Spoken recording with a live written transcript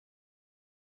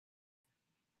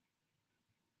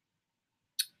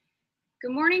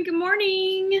Good morning, good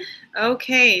morning.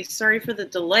 Okay, sorry for the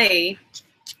delay.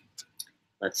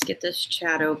 Let's get this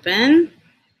chat open.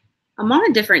 I'm on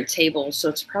a different table, so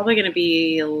it's probably going to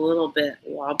be a little bit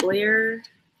wobblier.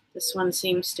 This one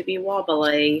seems to be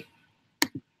wobbly.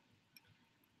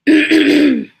 All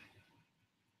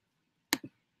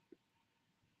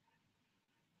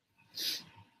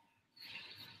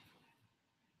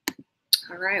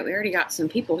right, we already got some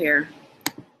people here.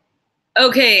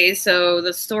 Okay, so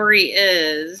the story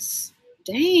is,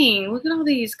 dang, look at all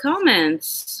these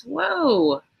comments.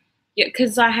 Whoa. Yeah,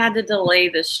 because I had to delay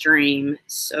the stream.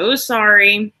 So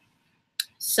sorry.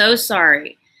 So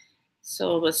sorry.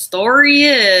 So the story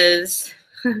is,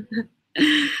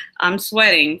 I'm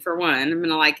sweating for one. I'm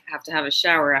gonna have to have a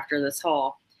shower after this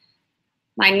haul.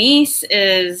 My niece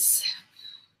is,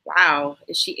 wow,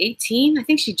 is she 18? I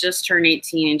think she just turned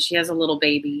 18 and she has a little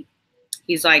baby.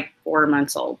 He's like 4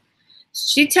 months old.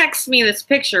 She texts me this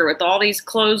picture with all these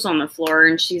clothes on the floor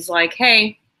and she's like,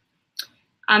 hey,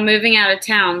 I'm moving out of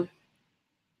town.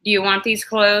 Do you want these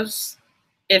clothes?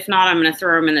 If not, I'm gonna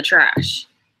throw them in the trash.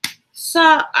 So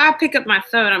I pick up my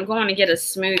phone. I'm going to get a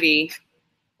smoothie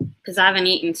because I haven't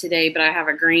eaten today, but I have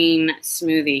a green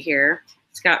smoothie here.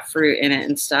 It's got fruit in it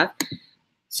and stuff.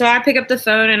 So I pick up the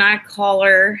phone and I call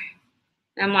her.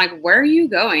 I'm like, where are you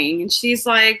going? And she's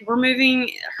like, we're moving.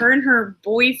 Her and her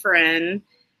boyfriend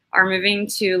are moving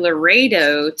to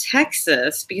Laredo,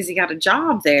 Texas, because he got a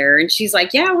job there. And she's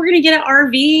like, yeah, we're going to get an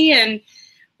RV and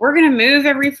we're going to move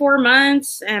every 4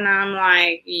 months. And I'm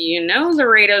like, you know,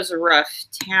 Laredo's a rough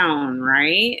town,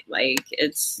 right? Like,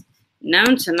 it's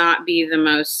known to not be the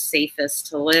most safest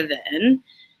to live in.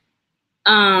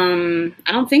 I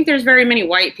don't think there's very many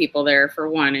white people there, for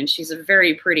one. And she's a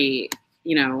very pretty,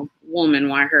 you know, woman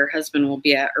while her husband will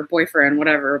be at, or boyfriend,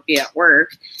 whatever, will be at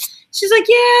work. She's like,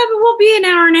 yeah, but we'll be an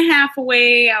hour and a half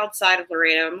away outside of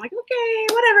Laredo. I'm like, okay,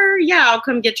 whatever. Yeah, I'll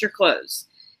come get your clothes.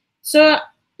 So,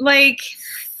 like,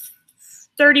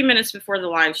 30 minutes before the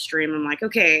live stream, I'm like,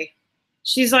 okay.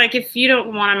 She's like, if you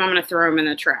don't want them, I'm going to throw them in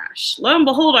the trash. Lo and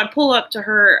behold, I pull up to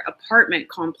her apartment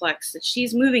complex that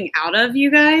she's moving out of, you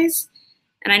guys.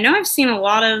 And I know I've seen a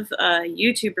lot of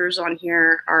YouTubers on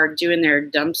here are doing their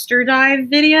dumpster dive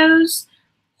videos.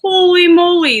 Holy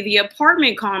moly, the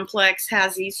apartment complex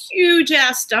has these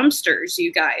huge-ass dumpsters,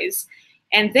 you guys.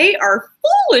 And they are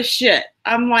full of shit.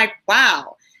 I'm like,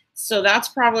 wow. So that's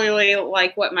probably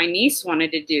like what my niece wanted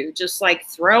to do. Just like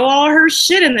throw all her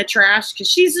shit in the trash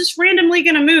because she's just randomly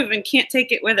going to move and can't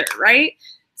take it with her, right?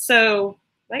 So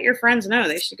let your friends know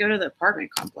they should go to the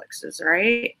apartment complexes,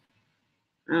 right?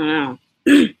 I don't know.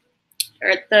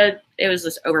 It was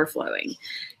just overflowing.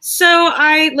 So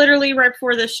I literally, right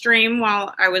before the stream,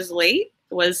 while I was late,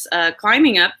 was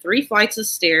climbing up 3 flights of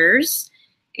stairs,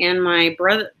 and my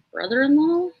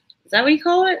brother-in-law, is that what you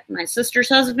call it? My sister's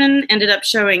husband ended up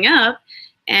showing up,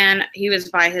 and he was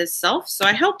by himself. So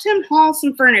I helped him haul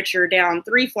some furniture down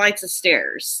 3 flights of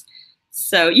stairs.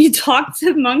 So you talked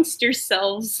amongst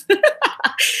yourselves.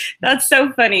 That's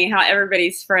so funny how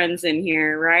everybody's friends in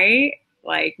here, right?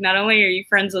 Like, not only are you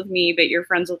friends with me, but you're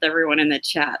friends with everyone in the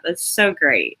chat. That's so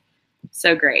great.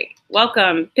 So great.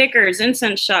 Welcome, Pickers,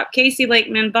 Incense Shop, Casey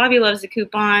Lakeman, Bobby Loves a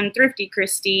Coupon, Thrifty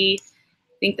Christie.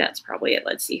 I think that's probably it.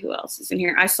 Let's see who else is in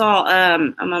here. I saw,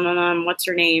 what's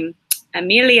her name?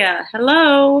 Amelia.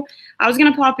 Hello. I was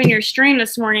going to pop in your stream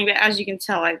this morning, but as you can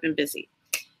tell, I've been busy.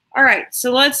 All right,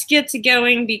 so let's get to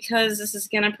going because this is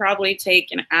going to probably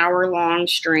take an hour-long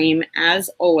stream, as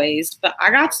always. But I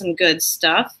got some good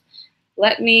stuff.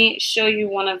 Let me show you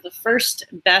one of the first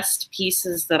best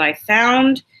pieces that I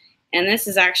found. And this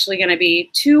is actually going to be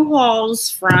 2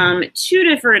 hauls from 2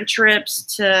 different trips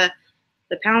to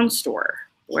the pound store,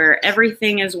 where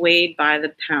everything is weighed by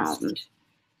the pound.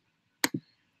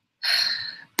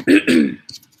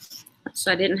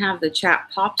 So I didn't have the chat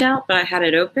popped out, but I had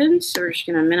it open. So we're just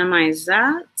going to minimize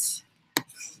that.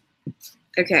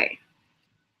 Okay.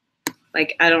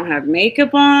 Like, I don't have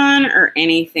makeup on or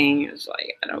anything. It's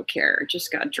like, I don't care. I just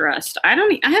got dressed. I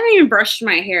haven't even brushed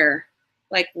my hair.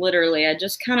 Like, literally, I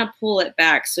just kind of pull it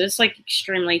back. So it's like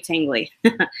extremely tingly.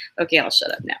 Okay, I'll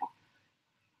shut up now.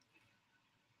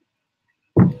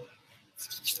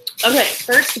 Okay,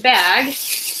 first bag.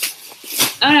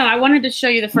 Oh no, I wanted to show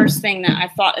you the first thing that I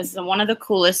thought is one of the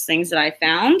coolest things that I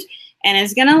found. And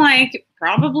it's gonna like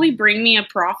probably bring me a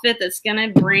profit that's gonna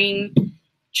bring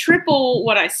triple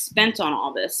what I spent on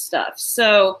all this stuff.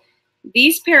 So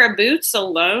these pair of boots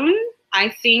alone, I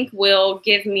think will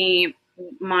give me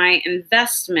my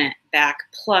investment back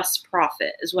plus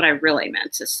profit is what I really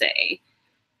meant to say.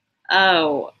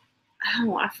 Oh,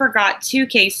 I forgot too,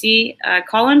 Casey.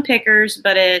 Call him Pickers,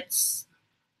 but it's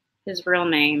his real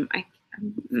name.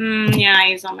 Yeah,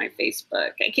 he's on my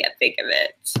Facebook. I can't think of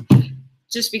it.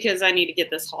 Just because I need to get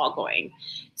this haul going.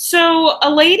 So a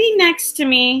lady next to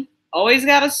me, always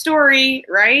got a story,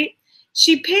 right?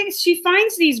 She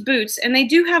finds these boots and they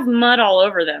do have mud all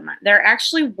over them. They're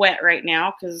actually wet right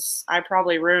now because I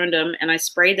probably ruined them and I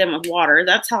sprayed them with water.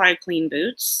 That's how I clean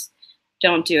boots.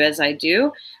 Don't do as I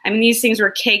do. I mean, these things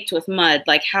were caked with mud.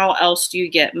 Like, how else do you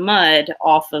get mud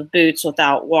off of boots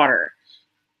without water?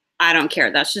 I don't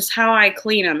care. That's just how I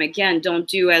clean them. Again, don't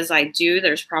do as I do.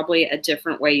 There's probably a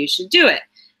different way you should do it.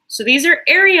 So these are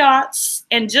Ariats,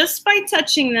 and just by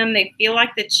touching them, they feel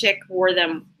like the chick wore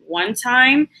them one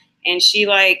time, and she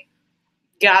like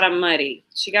got them muddy.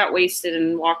 She got wasted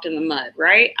and walked in the mud,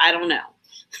 right? I don't know.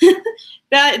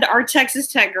 That our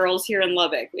Texas Tech girls here in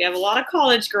Lubbock. We have a lot of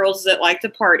college girls that like to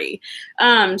party.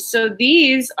 So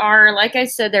these are, like I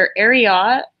said, they're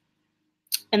Ariat,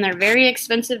 and they're very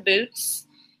expensive boots.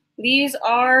 These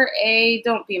are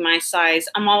don't be my size.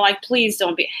 I'm all like, please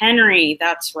don't be Henry.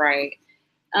 That's right.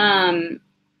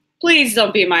 Please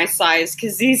don't be my size,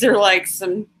 because these are like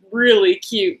some really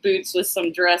cute boots with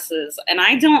some dresses. And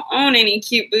I don't own any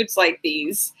cute boots like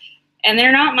these. And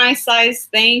they're not my size.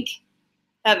 Thank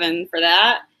heaven for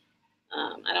that.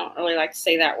 I don't really like to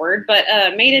say that word. But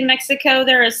made in Mexico,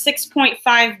 they're a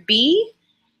 6.5B.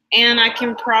 And I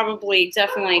can probably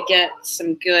definitely get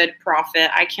some good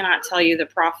profit. I cannot tell you the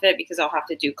profit because I'll have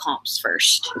to do comps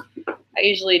first. I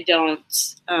usually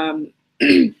don't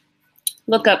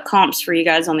look up comps for you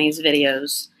guys on these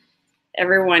videos.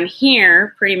 Everyone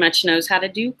here pretty much knows how to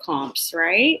do comps,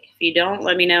 right? If you don't,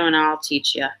 let me know and I'll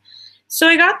teach you. So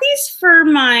I got these for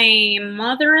my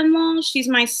mother-in-law. She's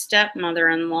my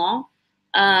stepmother-in-law.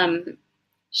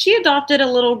 She adopted a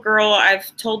little girl.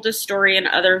 I've told this story in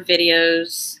other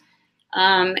videos.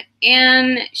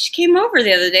 And she came over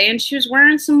the other day and she was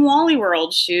wearing some Wally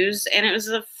World shoes, and it was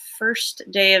the first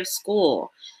day of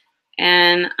school.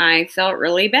 And I felt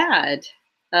really bad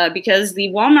because the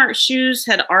Walmart shoes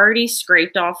had already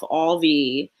scraped off all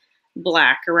the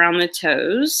black around the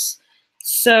toes.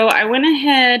 So I went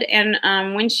ahead and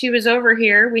when she was over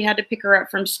here, we had to pick her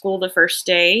up from school the first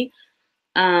day.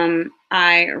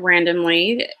 I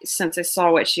randomly, since I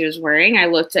saw what she was wearing, I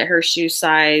looked at her shoe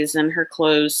size and her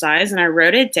clothes size and I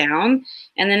wrote it down.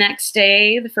 And the next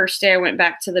day, the first day I went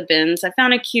back to the bins, I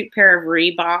found a cute pair of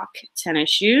Reebok tennis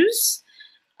shoes.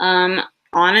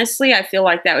 Honestly, I feel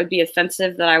like that would be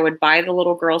offensive that I would buy the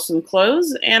little girl some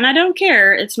clothes, and I don't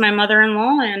care. It's my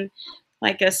mother-in-law and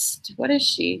like what is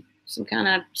she? Some kind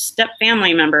of step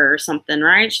family member or something,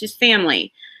 right? She's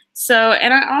family. So,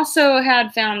 and I also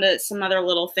had found that some other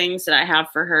little things that I have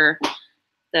for her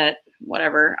that,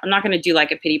 whatever, I'm not going to do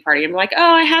like a pity party. I'm like,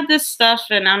 oh, I have this stuff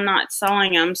and I'm not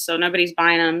selling them, so nobody's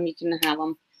buying them. You can have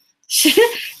them.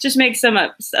 Just make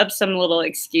up some little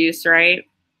excuse, right?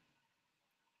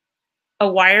 A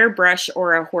wire brush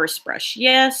or a horse brush.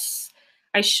 Yes,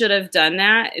 I should have done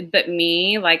that, but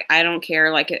me, like, I don't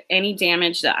care. Like, any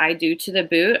damage that I do to the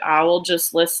boot, I will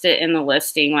just list it in the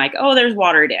listing, like, oh, there's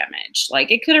water damage. Like,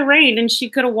 it could have rained and she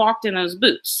could have walked in those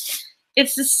boots.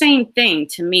 It's the same thing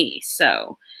to me.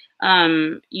 So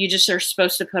you just are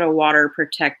supposed to put a water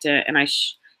protectant, and I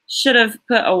should have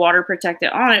put a water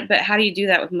protectant on it, but how do you do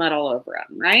that with mud all over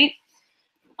them, right?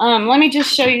 Let me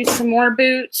just show you some more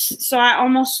boots. So I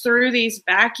almost threw these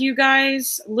back, you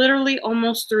guys. Literally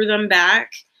almost threw them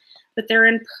back, but they're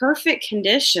in perfect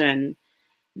condition.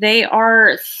 They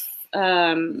are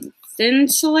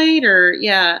Thinsulate,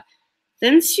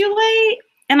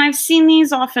 and I've seen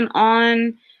these off and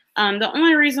on. The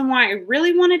only reason why I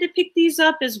really wanted to pick these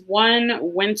up is, one,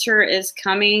 winter is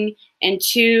coming, and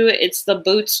two, it's the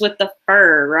boots with the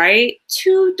fur, right?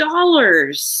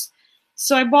 $2.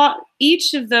 So I bought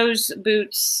each of those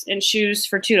boots and shoes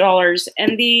for $2,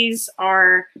 and these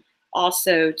are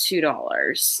also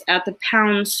 $2 at the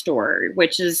pound store,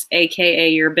 which is AKA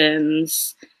your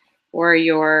bins or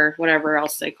your whatever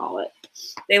else they call it.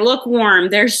 They look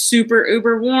warm. They're super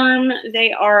uber warm.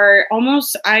 They are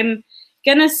almost, I'm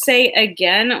gonna say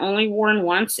again, only worn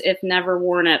once, if never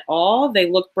worn at all. They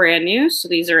look brand new, so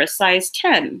these are a size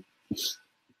 10.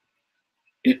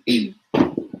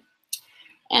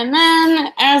 And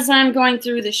then as I'm going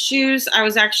through the shoes, I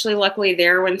was actually luckily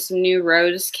there when some new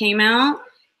rows came out.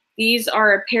 These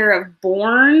are a pair of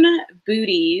Born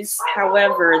booties.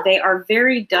 However, they are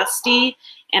very dusty,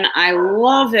 and I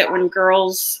love it when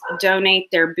girls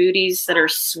donate their booties that are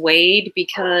suede,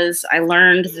 because I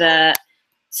learned that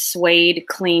suede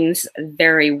cleans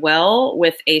very well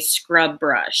with a scrub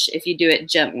brush if you do it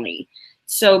gently.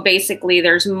 So basically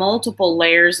there's multiple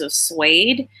layers of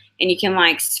suede, and you can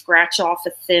like scratch off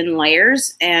the thin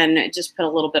layers and just put a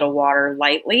little bit of water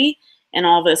lightly, and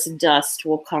all this dust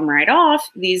will come right off.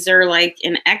 These are like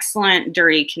in excellent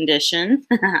dirty condition.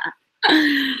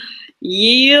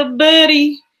 Yeah,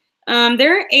 buddy.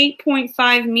 They're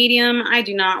 8.5 medium. I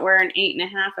do not wear an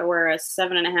 8.5. I wear a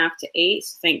 7.5 to 8.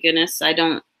 So thank goodness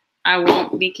I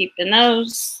won't be keeping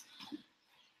those.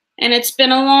 And it's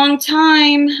been a long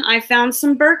time. I found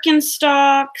some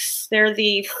Birkenstocks. They're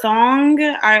the thong.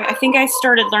 I think I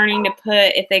started learning to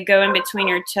put, if they go in between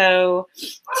your toe,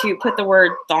 to put the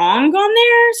word thong on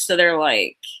there. So they're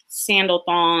like sandal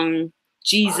thong,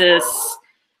 Jesus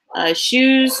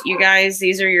shoes. You guys,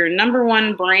 these are your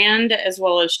 #1 brand, as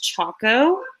well as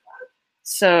Choco.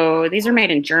 So these are made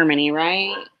in Germany,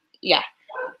 right? Yeah.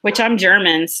 Which I'm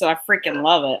German, so I freaking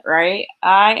love it, right?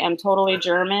 I am totally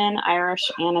German, Irish,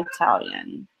 and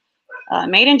Italian.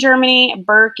 Made in Germany,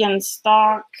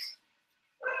 Birkenstock,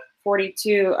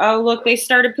 42. Oh, look, they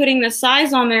started putting the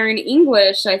size on there in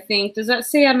English, I think. Does that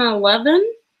say I'm an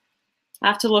 11? I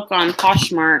have to look on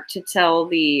Poshmark to tell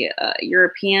the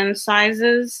European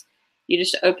sizes. You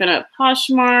just open up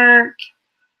Poshmark.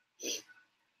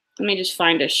 Let me just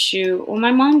find a shoe. Well,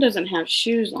 my mom doesn't have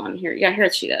shoes on here. Yeah,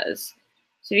 here she does.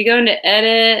 So if you go into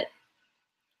edit,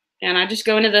 and I just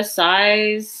go into the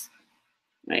size.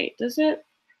 Wait, does it?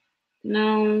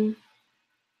 No.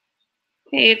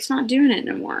 Hey, it's not doing it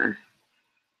no more.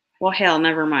 Well, hell,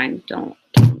 never mind. Don't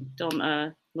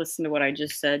listen to what I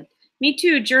just said. Me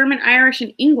too, German, Irish,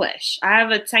 and English. I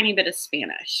have a tiny bit of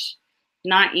Spanish,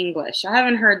 not English. I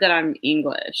haven't heard that I'm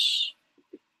English.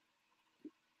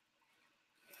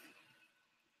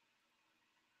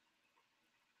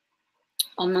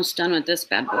 Almost done with this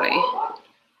bad boy.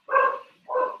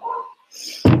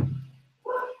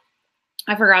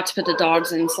 I forgot to put the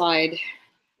dogs inside.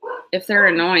 If they're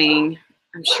annoying,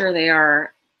 I'm sure they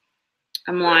are.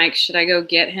 I'm like, should I go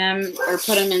get him or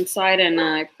put him inside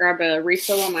and grab a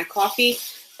refill on my coffee?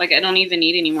 Like, I don't even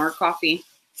need any more coffee.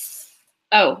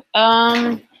 Oh,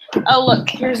 look,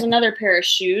 here's another pair of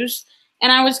shoes.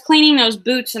 And I was cleaning those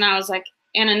boots, and I was like,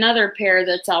 and another pair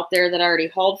that's out there that I already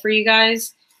hauled for you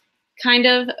guys. Kind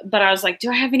of, but I was like, do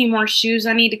I have any more shoes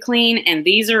I need to clean? And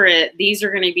these are it. These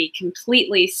are going to be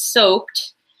completely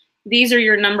soaked. These are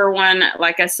your #1.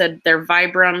 Like I said, they're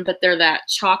Vibram, but they're that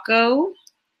Choco.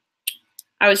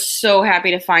 I was so happy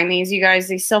to find these, you guys.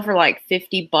 They sell for like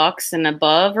 $50 and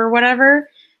above or whatever.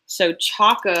 So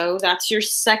Choco, that's your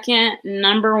second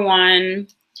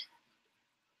 #1.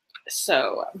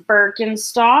 So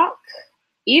Birkenstock.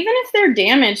 Even if they're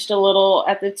damaged a little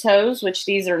at the toes, which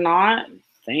these are not,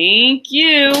 thank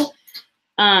you.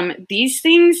 These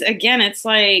things, again, it's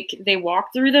like they walk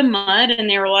through the mud and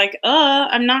they were like,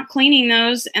 I'm not cleaning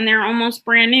those, and they're almost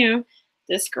brand new.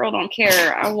 This girl don't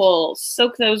care. I will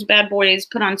soak those bad boys,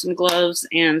 put on some gloves,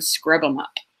 and scrub them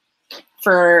up.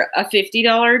 For a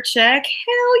 $50 check,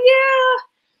 hell yeah.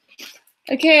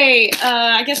 Okay,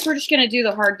 I guess we're just going to do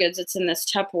the hard goods that's in this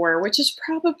Tupperware, which is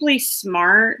probably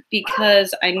smart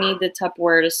because I need the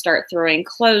Tupperware to start throwing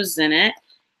clothes in it.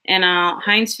 And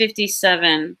Heinz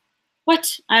 57.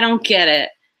 What? I don't get it.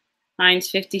 Heinz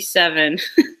 57.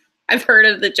 I've heard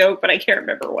of the joke, but I can't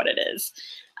remember what it is.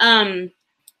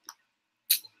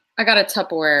 I got a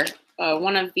Tupperware.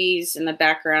 One of these in the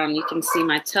background. You can see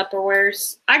my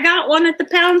Tupperwares. I got one at the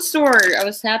pound store. I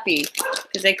was happy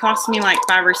because they cost me like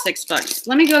 $5 or $6.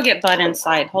 Let me go get Bud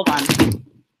inside. Hold on.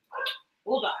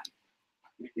 Hold on.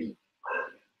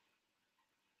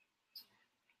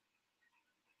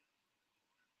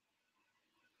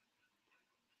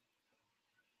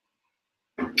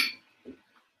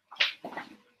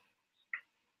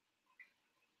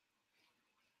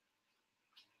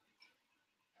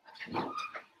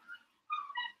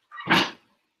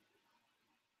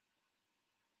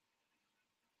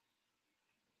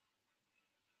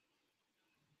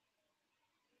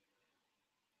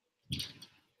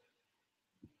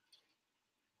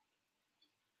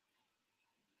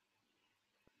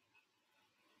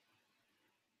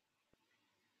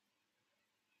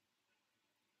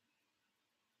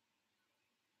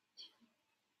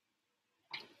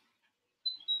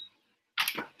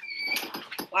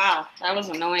 Wow, that was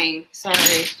annoying.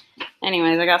 Sorry.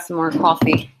 Anyways, I got some more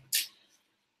coffee.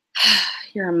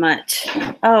 You're a mutt.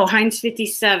 Oh, Heinz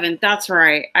 57. That's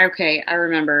right. Okay, I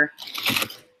remember.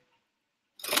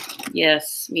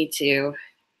 Yes, me too.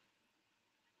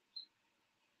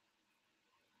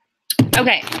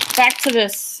 Okay, back to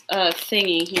this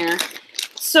thingy here.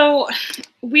 So,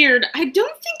 weird. I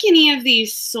don't think any of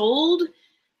these sold,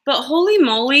 but holy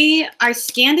moly, I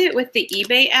scanned it with the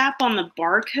eBay app on the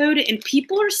barcode, and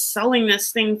people are selling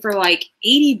this thing for like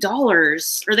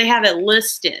 $80, or they have it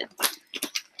listed.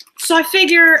 So I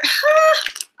figure,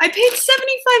 I paid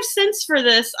 75 cents for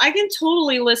this. I can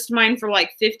totally list mine for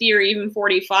like 50 or even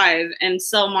 45 and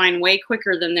sell mine way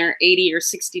quicker than their $80 or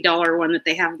 $60 one that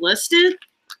they have listed.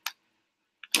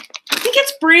 I think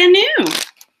it's brand new.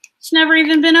 It's never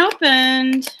even been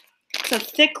opened. It's a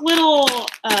thick little,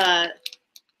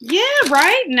 yeah,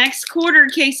 right? Next quarter,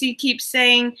 Casey keeps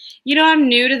saying, you know, I'm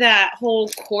new to that whole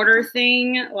quarter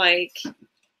thing. Like,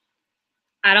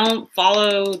 I don't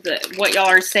follow what y'all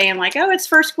are saying, like, oh, it's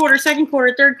first quarter, second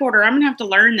quarter, third quarter. I'm going to have to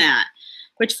learn that.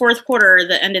 Which fourth quarter,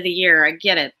 the end of the year, I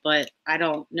get it, but I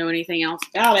don't know anything else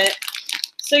about it.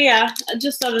 So, yeah,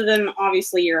 just other than,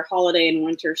 obviously, your holiday and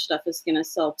winter stuff is going to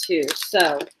sell, too.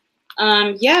 So,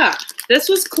 yeah, this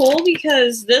was cool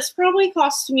because this probably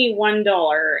cost me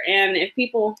 $1. And if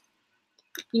people,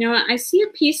 you know what, I see a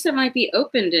piece that might be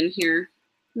opened in here.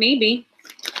 Maybe.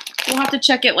 We'll have to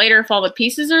check it later if all the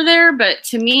pieces are there, but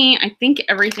to me, I think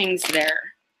everything's there.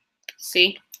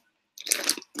 See?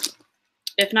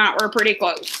 If not, we're pretty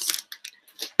close.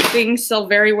 Things sell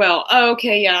very well. Oh,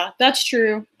 okay, yeah, that's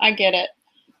true. I get it.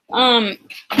 Oh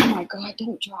my God,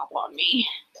 don't drop on me.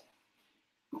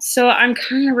 So I'm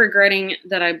kind of regretting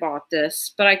that I bought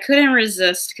this, but I couldn't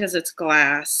resist because it's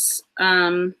glass.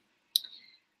 My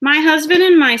husband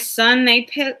and my son,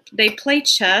 they play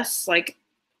chess. Like,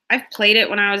 I've played it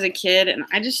when I was a kid, and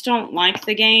I just don't like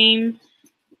the game.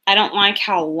 I don't like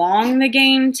how long the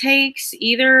game takes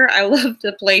either. I love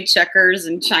to play checkers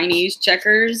and Chinese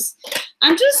checkers.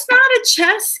 I'm just not a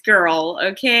chess girl,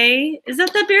 okay? Is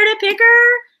that the bearded picker?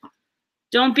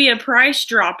 Don't be a price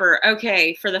dropper.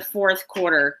 Okay, for the fourth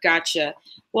quarter. Gotcha.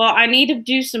 Well, I need to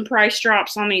do some price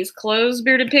drops on these clothes,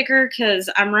 bearded picker, because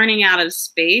I'm running out of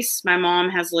space. My mom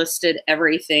has listed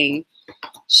everything.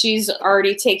 She's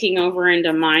already taking over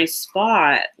into my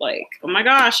spot. Like, oh my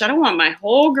gosh, I don't want my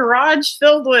whole garage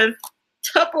filled with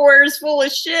Tupperwares full of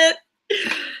shit.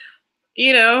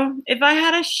 You know, if I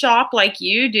had a shop like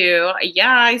you do,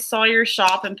 yeah, I saw your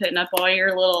shop and putting up all your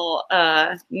little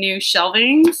new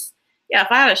shelvings. Yeah,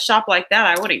 if I had a shop like that,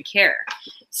 I wouldn't care.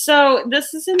 So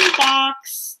this is in the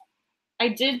box.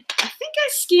 I think I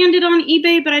scanned it on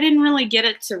eBay, but I didn't really get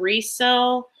it to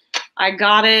resell. I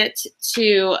got it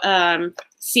to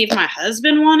see if my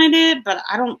husband wanted it, but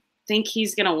I don't think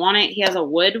he's going to want it. He has a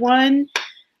wood one.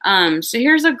 So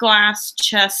here's a glass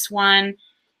chess one,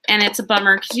 and it's a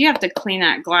bummer because you have to clean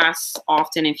that glass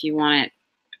often if you want it.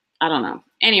 I don't know.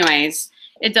 Anyways,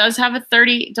 it does have a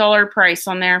 $30 price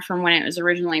on there from when it was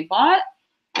originally bought.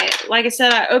 Like I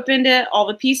said, I opened it. All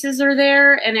the pieces are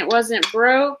there, and it wasn't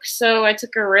broke, so I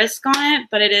took a risk on it,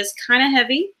 but it is kind of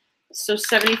heavy. So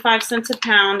 75 cents a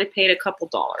pound. I paid a couple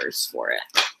dollars for it.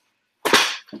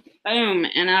 Boom,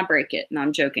 and I break it. No,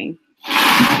 I'm joking.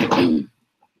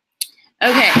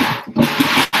 Okay,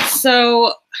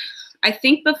 so I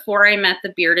think before I met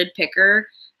the bearded picker,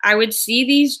 I would see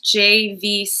these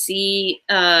JVC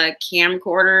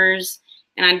camcorders,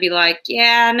 and I'd be like,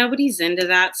 yeah, nobody's into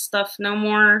that stuff no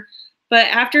more. But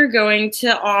after going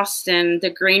to Austin, the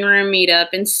Green Room meetup,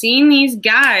 and seeing these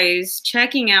guys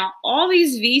checking out all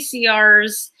these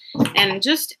VCRs and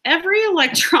just every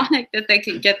electronic that they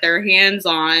could get their hands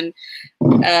on,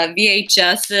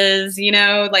 VHSs, you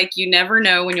know, like you never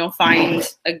know when you'll find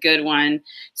a good one.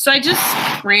 So I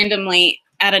just randomly,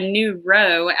 at a new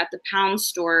row at the pound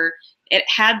store, it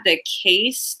had the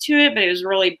case to it, but it was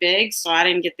really big, so I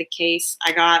didn't get the case.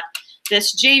 I got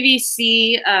this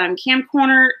JVC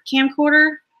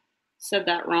camcorder. Said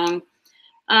that wrong.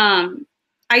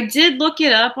 I did look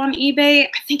it up on eBay.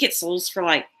 I think it sells for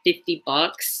like 50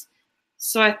 bucks.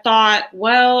 So I thought,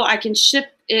 well, I can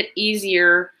ship it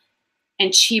easier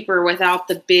and cheaper without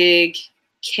the big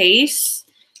case.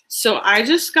 So I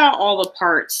just got all the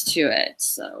parts to it.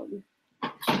 So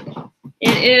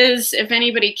it is, if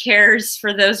anybody cares,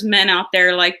 for those men out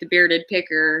there like the bearded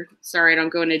picker. Sorry, I don't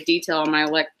go into detail on my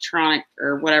electronic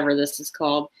or whatever this is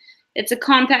called. It's a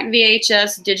compact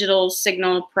VHS digital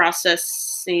signal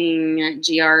processing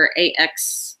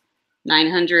GRAX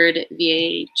 900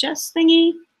 VHS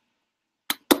thingy.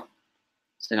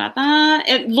 So got that.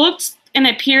 It looked and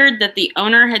appeared that the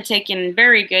owner had taken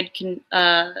very good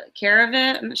care of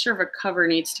it. I'm not sure if a cover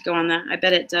needs to go on that. I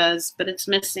bet it does, but it's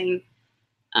missing.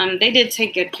 They did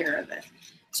take good care of it.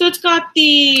 So it's got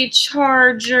the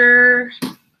charger,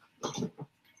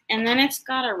 and then it's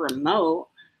got a remote.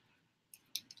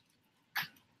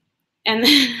 And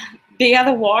then the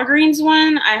other Walgreens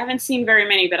one, I haven't seen very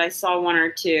many, but I saw one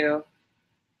or two.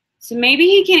 So maybe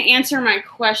he can answer my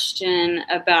question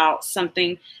about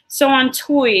something. So on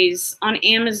toys, on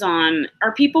Amazon,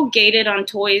 are people gated on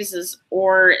toys,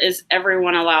 or is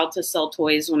everyone allowed to sell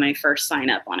toys when they first sign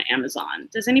up on Amazon?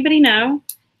 Does anybody know?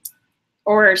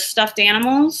 or stuffed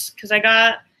animals, because I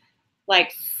got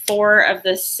like 4 of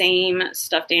the same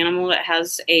stuffed animal that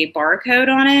has a barcode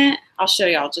on it. I'll show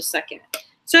y'all just a second.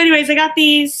 So anyways, I got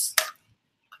these.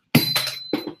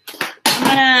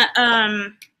 I'm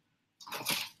gonna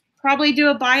probably do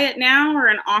a buy it now or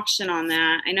an auction on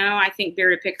that. I think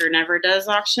Bearded Picker never does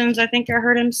auctions. I think I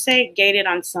heard him say gated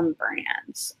on some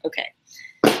brands. Okay.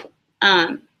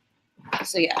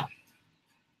 So yeah.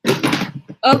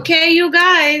 Okay, you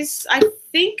guys, I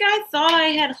think I thought I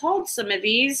had hauled some of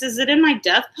these. Is it in my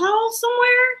death pile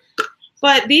somewhere?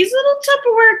 But these little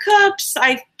Tupperware cups,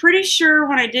 I'm pretty sure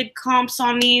when I did comps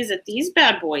on these that these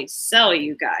bad boys sell,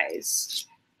 you guys.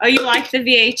 Oh, you like the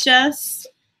VHS?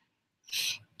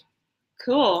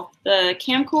 Cool. The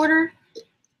camcorder?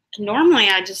 Normally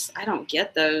I don't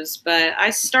get those, but I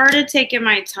started taking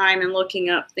my time and looking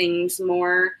up things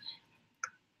more.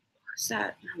 What's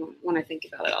that? When I think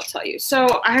about it, I'll tell you.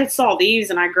 So I saw these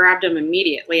and I grabbed them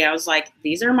immediately. I was like,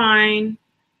 these are mine.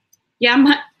 Yeah,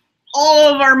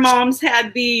 all of our moms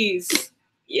had these.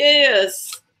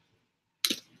 Yes.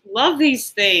 Love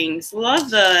these things. Love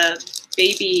the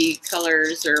baby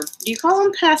colors, or do you call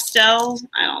them pastel?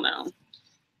 I don't know.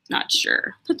 Not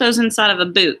sure. Put those inside of a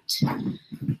boot.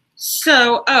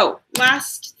 So,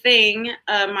 last thing,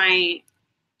 my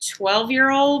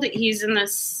 12-year-old, he's in the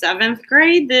 7th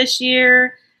grade this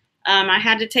year. I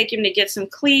had to take him to get some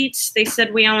cleats. They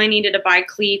said we only needed to buy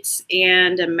cleats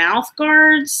and mouth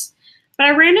guards. But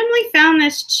I randomly found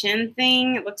this chin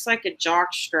thing. It looks like a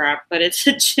jock strap, but it's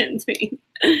a chin thing.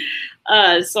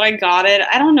 So I got it.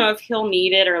 I don't know if he'll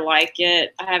need it or like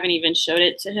it. I haven't even showed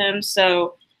it to him.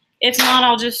 So if not,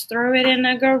 I'll just throw it in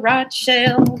a garage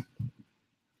sale.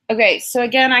 Okay, so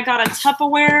again, I got a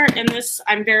Tupperware, and this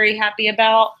I'm very happy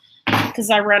about because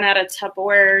I run out of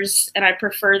Tupperwares, and I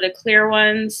prefer the clear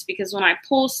ones because when I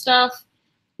pull stuff,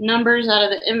 numbers out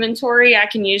of the inventory, I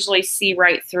can usually see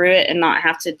right through it and not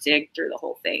have to dig through the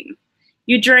whole thing.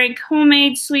 You drank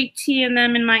homemade sweet tea in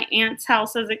them in my aunt's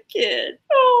house as a kid.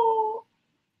 Oh.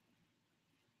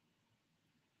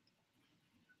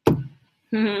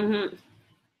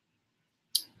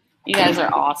 You guys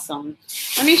are awesome.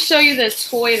 Let me show you the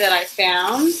toy that I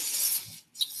found.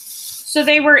 So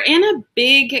they were in a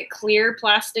big clear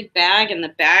plastic bag, and the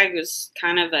bag was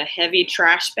kind of a heavy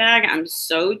trash bag. I'm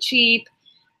so cheap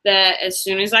that as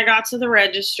soon as I got to the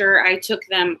register, I took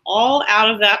them all out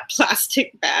of that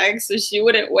plastic bag so she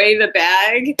wouldn't weigh the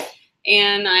bag.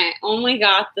 And I only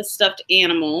got the stuffed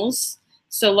animals.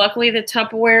 So luckily the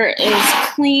Tupperware is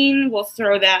clean. We'll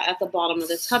throw that at the bottom of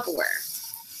the Tupperware.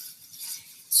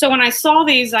 So when I saw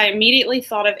these, I immediately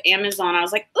thought of Amazon. I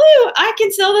was like, ooh, I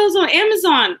can sell those on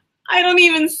Amazon. I don't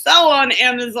even sell on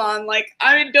Amazon. Like,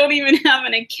 I don't even have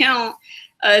an account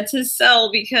to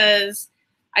sell because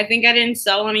I think I didn't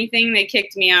sell anything. They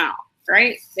kicked me out,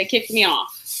 right? They kicked me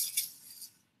off.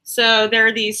 So there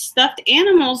are these stuffed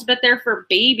animals, but they're for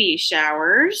baby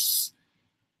showers.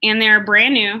 And they're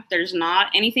brand new. There's not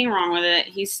anything wrong with it.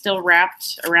 He's still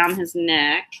wrapped around his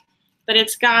neck. But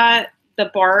it's got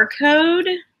the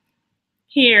barcode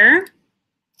here.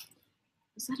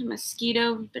 Is that a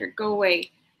mosquito? Better go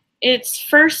away. It's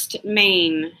First and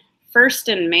Main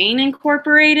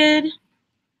Incorporated.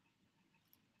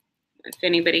 If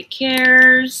anybody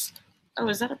cares. Oh,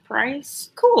 is that a price?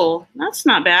 Cool. That's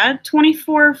not bad.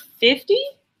 $24.50.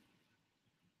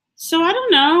 So I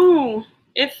don't know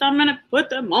if I'm gonna put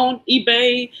them on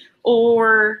eBay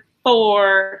or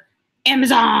for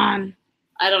Amazon.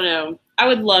 I don't know. I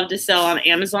would love to sell on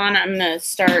Amazon. I'm gonna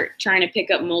start trying to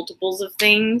pick up multiples of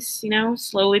things,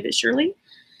 slowly but surely.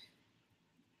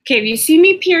 Okay, if you see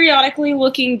me periodically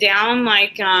looking down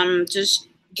like just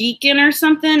geeking or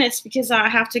something, it's because I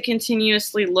have to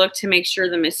continuously look to make sure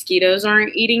the mosquitoes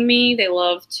aren't eating me. They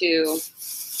love to,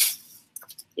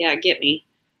 get me.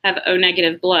 Have O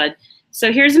negative blood.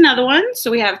 So here's another one.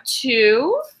 So we have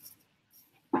 2,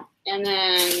 and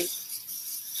then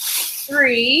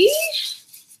 3.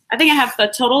 I think I have a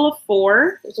total of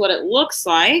 4 is what it looks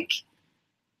like.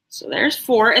 So there's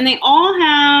 4, and they all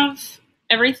have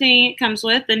everything it comes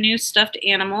with, the new stuffed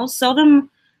animals. Sell them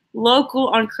local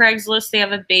on Craigslist. They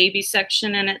have a baby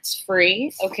section and it's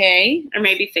free. Okay. Or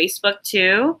maybe Facebook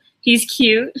too. He's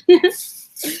cute.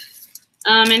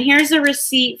 And here's a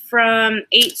receipt from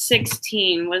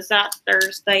 8/16. Was that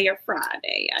Thursday or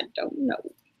Friday? I don't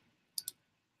know.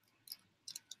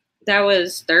 That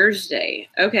was Thursday.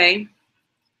 Okay.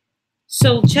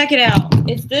 So check it out.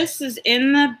 If this is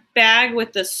in the bag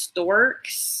with the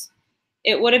storks,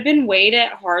 it would have been weighed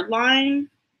at Hardline.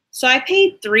 So I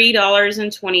paid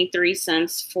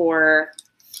 $3.23 for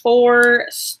 4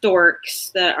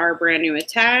 storks that are brand new with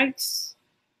tags.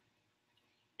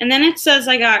 And then it says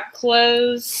I got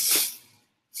clothes.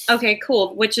 Okay,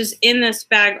 cool, which is in this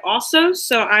bag also.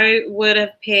 So I would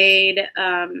have paid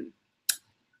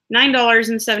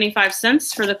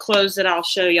 $9.75 for the clothes that I'll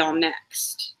show y'all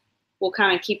next. We'll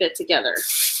kind of keep it together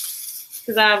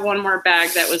because I have one more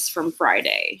bag that was from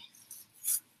Friday.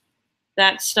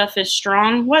 That stuff is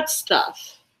strong. What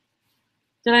stuff?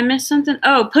 Did I miss something?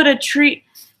 Oh, put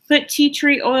tea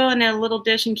tree oil in a little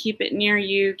dish and keep it near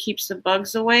you. Keeps the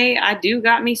bugs away. I do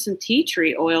got me some tea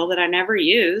tree oil that I never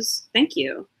use. Thank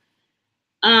you.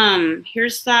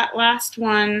 Here's that last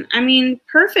one. I mean,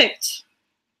 perfect.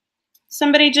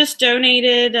 Somebody just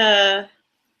donated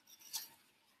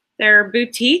their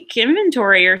boutique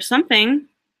inventory or something.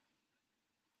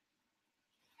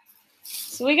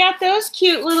 So we got those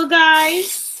cute little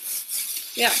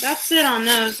guys. Yeah, that's it on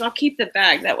those. I'll keep the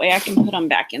bag. That way I can put them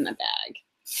back in the bag.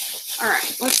 All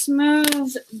right, let's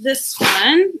move this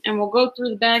one, and we'll go through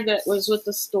the bag that was with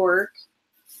the stork.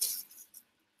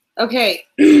 Okay,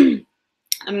 I'm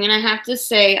going to have to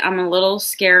say I'm a little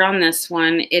scared on this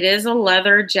one. It is a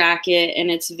leather jacket, and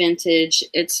it's vintage.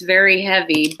 It's very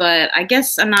heavy, but I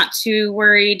guess I'm not too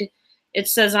worried. It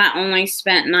says I only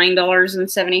spent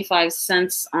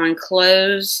 $9.75 on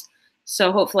clothes,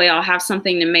 so hopefully I'll have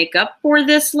something to make up for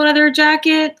this leather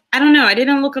jacket. I don't know. I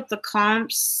didn't look up the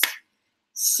comps.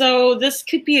 So this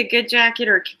could be a good jacket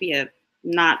or it could be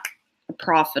not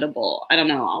profitable. I don't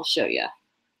know. I'll show you.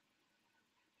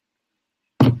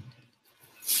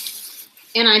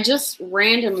 And I just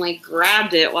randomly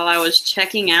grabbed it while I was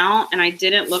checking out, and I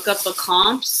didn't look up the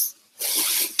comps.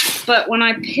 But when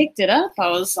I picked it up,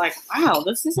 I was like, wow,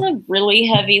 this is a really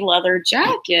heavy leather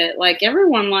jacket. Like,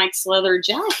 everyone likes leather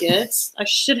jackets. I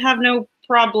should have no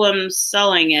problem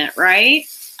selling it, right?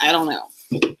 I don't know.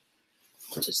 It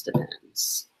just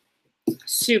depends.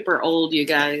 Super old, you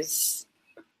guys.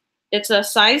 It's a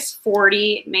size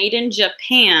 40, made in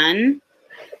Japan.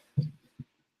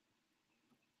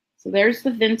 So there's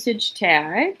the vintage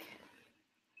tag.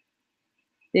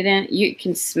 You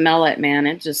can smell it, man.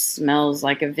 It just smells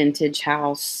like a vintage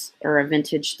house or a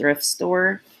vintage thrift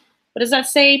store. What does that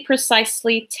say?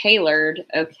 Precisely tailored.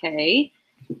 Okay.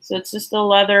 So it's just a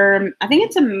leather, I think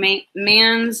it's a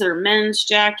man's or men's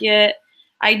jacket.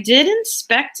 I did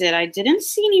inspect it. I didn't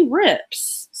see any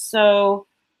rips. So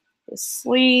the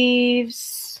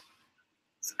sleeves,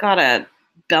 it's got a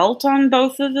belt on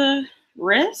both of the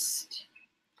wrists.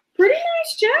 Pretty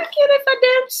nice jacket if I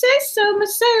dare say so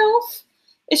myself.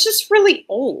 It's just really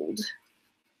old.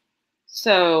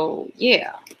 So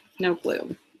yeah, no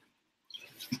clue.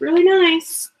 Really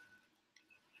nice.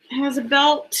 It has a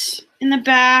belt in the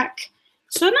back.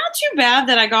 So not too bad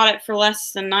that I got it for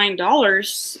less than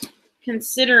 $9,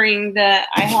 considering that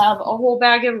I have a whole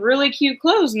bag of really cute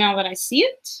clothes now that I see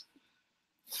it.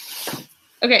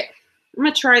 Okay, I'm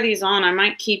going to try these on. I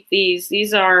might keep these.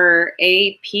 These are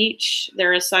a peach.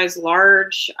 They're a size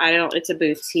large. It's a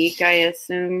boutique, I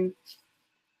assume.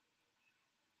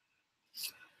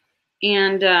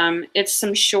 And it's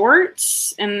some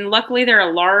shorts, and luckily they're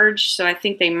a large, so I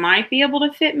think they might be able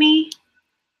to fit me.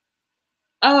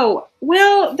 Oh,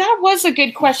 well, that was a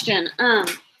good question.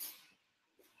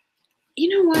 You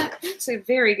know what? That's a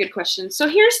very good question. So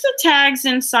here's the tags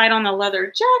inside on the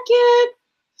leather jacket.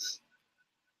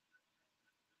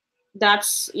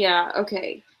 Yeah,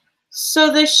 okay.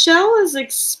 So the shell is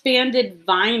expanded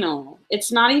vinyl.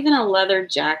 It's not even a leather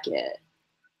jacket.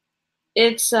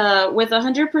 It's with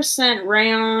 100%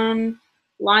 rayon.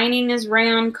 Lining is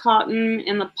rayon cotton,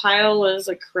 and the pile is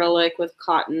acrylic with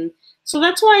cotton. So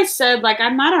that's why I said, like, I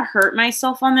might have hurt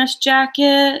myself on this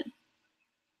jacket.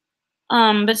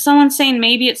 But someone's saying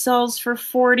maybe it sells for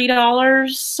 $40,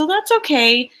 so that's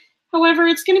okay. However,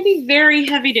 it's going to be very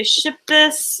heavy to ship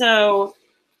this, and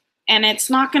it's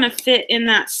not going to fit in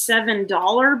that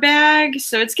 $7 bag,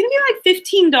 so it's going to be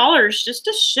like $15 just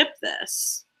to ship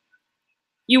this.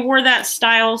 You wore that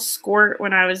style skirt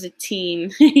when I was a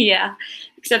teen. Yeah,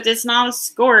 except it's not a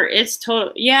skirt. It's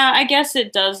total. Yeah, I guess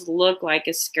it does look like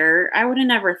a skirt. I would have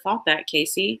never thought that,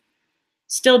 Casey.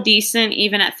 Still decent,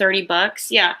 even at $30.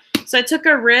 Yeah, so I took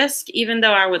a risk, even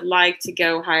though I would like to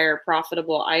go higher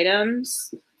profitable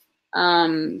items.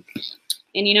 And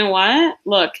you know what?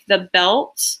 Look, the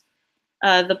belt,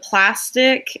 the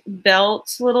plastic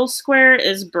belt little square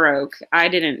is broke. I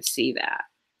didn't see that.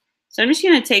 So I'm just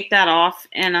going to take that off,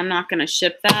 and I'm not going to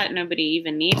ship that. Nobody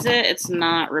even needs it. It's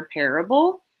not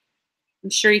repairable. I'm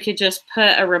sure you could just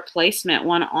put a replacement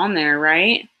one on there,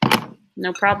 right?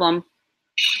 No problem.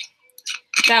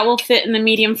 That will fit in the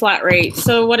medium flat rate.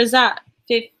 So what is that?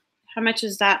 How much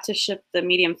is that to ship the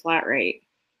medium flat rate?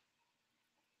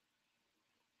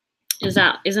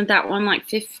 Isn't that one like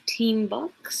 15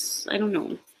 bucks? I don't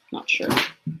know. Not sure.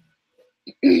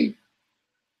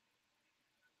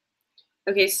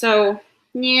 Okay, so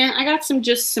yeah, I got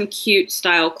just some cute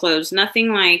style clothes.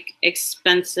 Nothing like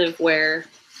expensive wear.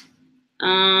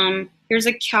 Here's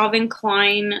a Calvin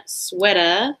Klein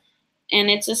sweater, and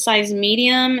it's a size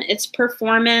medium. It's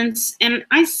performance, and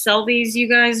I sell these, you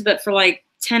guys, but for like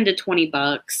 10 to 20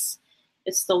 bucks.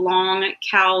 It's the long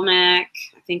cowl neck.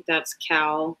 I think that's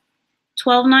cowl.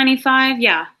 $12.95.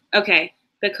 Yeah. Okay.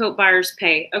 The coat buyers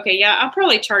pay. Okay. Yeah. I'll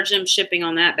probably charge them shipping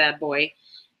on that bad boy.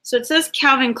 So it says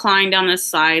Calvin Klein down the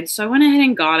side. So I went ahead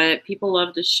and got it. People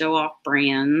love to show off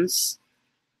brands.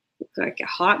 Look like a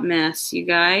hot mess, you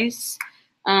guys.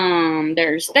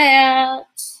 There's that.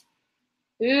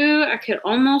 Ooh, I could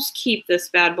almost keep this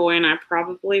bad boy, and I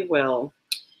probably will.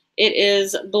 It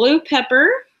is blue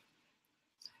pepper,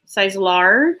 size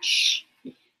large,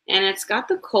 and it's got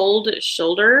the cold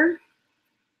shoulder.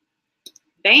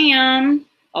 Bam!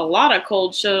 A lot of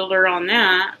cold shoulder on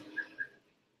that.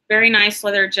 Very nice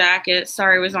leather jacket.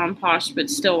 Sorry it was on Posh, but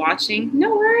still watching.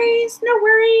 No worries, no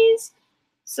worries.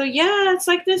 So yeah, it's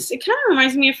like this. It kind of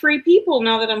reminds me of Free People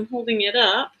now that I'm holding it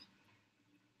up.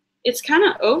 It's kind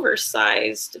of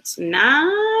oversized. It's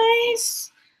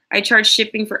nice. I charge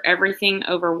shipping for everything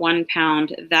over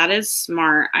 £1. That is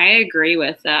smart. I agree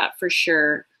with that for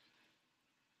sure.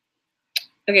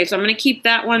 Okay, so I'm going to keep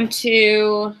that one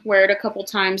too, wear it a couple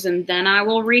times, and then I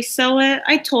will resell it.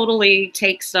 I totally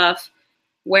take stuff,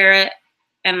 wear it,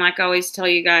 and like I always tell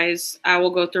you guys, I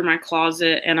will go through my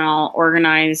closet and I'll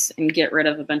organize and get rid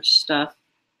of a bunch of stuff.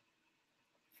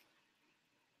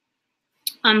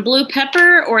 Blue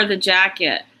pepper or the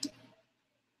jacket?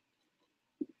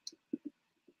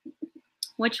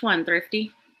 Which one,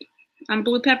 Thrifty?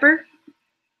 Blue pepper?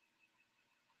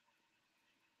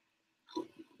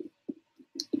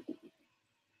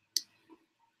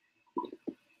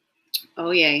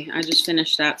 Oh yay, I just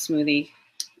finished that smoothie.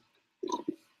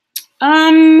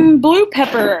 Blue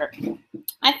pepper.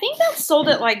 I think that's sold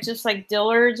at like just like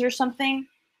Dillard's or something.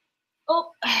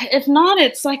 Oh, if not,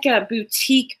 it's like a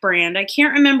boutique brand. I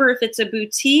can't remember if it's a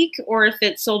boutique or if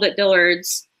it's sold at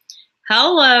Dillard's.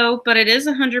 Hello, but it is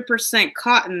 100%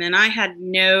 cotton, and I had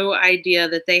no idea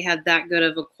that they had that good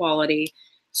of a quality.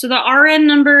 So the RN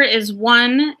number is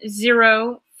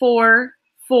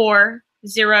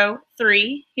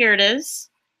 104403. Here it is,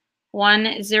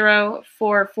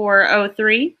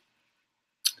 104403.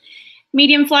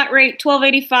 Medium flat rate,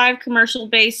 $12.85, commercial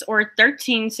base, or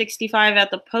 $13.65 at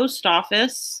the post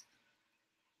office.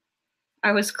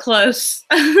 I was close.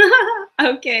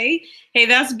 Okay. Hey,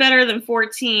 that's better than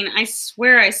 14. I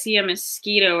swear I see a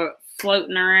mosquito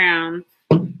floating around.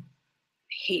 I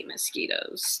hate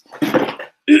mosquitoes.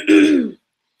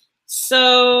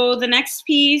 So the next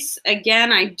piece,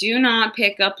 again, I do not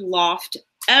pick up Loft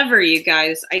ever, you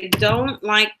guys. I don't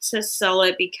like to sell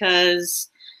it because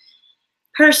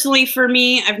personally for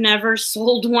me, I've never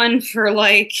sold one for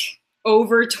like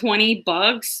over 20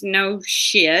 bucks. No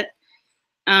shit.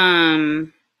 I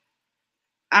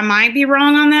might be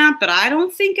wrong on that, but I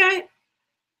don't think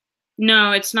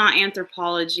no, it's not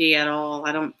Anthropologie at all.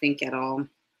 I don't think at all.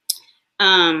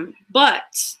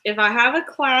 But if I have a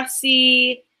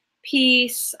classy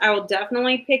piece, I will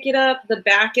definitely pick it up. The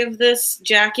back of this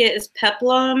jacket is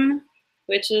peplum,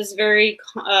 which is very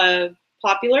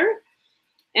popular.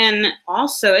 And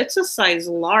also, it's a size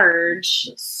large,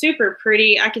 super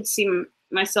pretty. I could see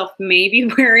myself maybe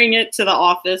wearing it to the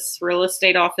office, real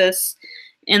estate office,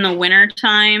 in the winter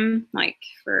time, like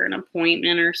for an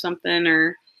appointment or something,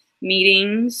 or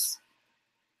meetings.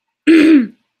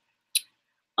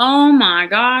 Oh my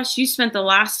gosh, you spent the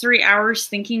last 3 hours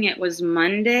thinking it was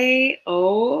Monday?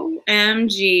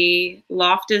 OMG,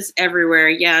 Loft is everywhere.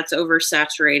 Yeah, it's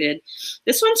oversaturated.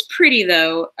 This one's pretty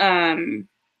though.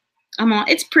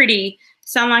 It's pretty.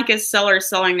 Sound like a seller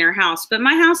selling their house, but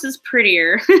my house is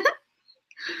prettier.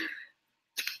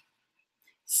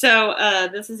 So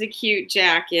this is a cute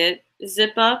jacket.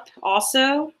 Zip up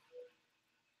also.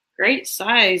 Great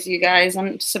size, you guys.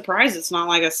 I'm surprised it's not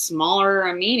like a smaller,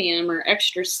 a medium, or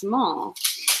extra small.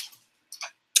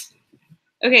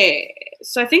 Okay,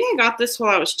 so I think I got this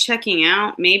while I was checking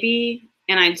out, maybe,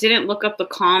 and I didn't look up the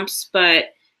comps,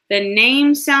 but the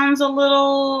name sounds a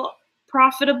little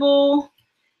profitable.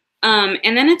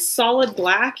 And then it's solid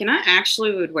black, and I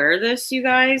actually would wear this, you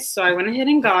guys, so I went ahead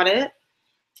and got it.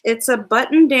 It's a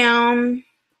button-down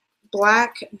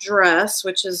black dress,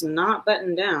 which is not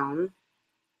buttoned down.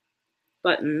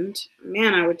 Buttoned.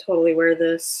 Man, I would totally wear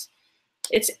this.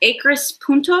 It's Acris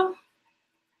Punto.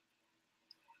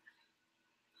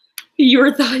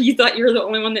 You thought you were the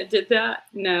only one that did that?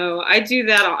 No, I do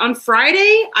that on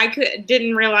Friday.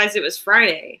 Didn't realize it was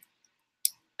Friday.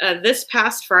 This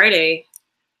past Friday,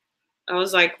 I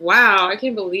was like, wow, I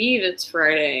can't believe it's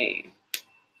Friday.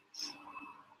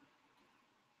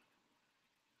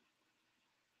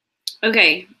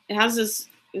 Okay, it has this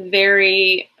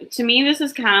to me, this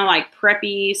is kind of like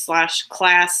preppy /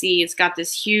 classy. It's got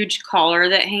this huge collar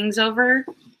that hangs over.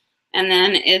 And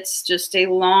then it's just a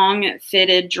long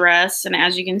fitted dress. And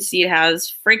as you can see, it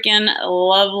has freaking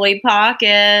lovely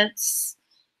pockets.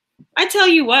 I tell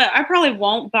you what, I probably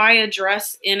won't buy a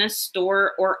dress in a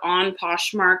store or on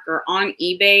Poshmark or on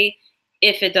eBay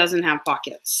if it doesn't have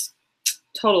pockets.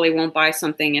 Totally won't buy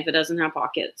something if it doesn't have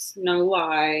pockets. No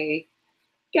lie.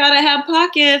 Gotta have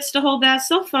pockets to hold that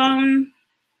cell phone,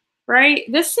 right?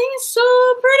 This thing is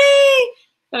so pretty,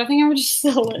 but I think I would just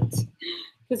sell it.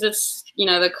 Because it's,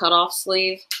 the cutoff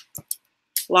sleeve. A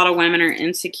lot of women are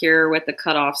insecure with the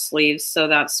cutoff sleeves, so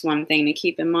that's one thing to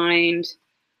keep in mind.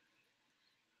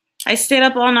 I stayed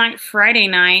up all night Friday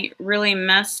night. Really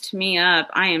messed me up.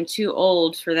 I am too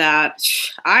old for that.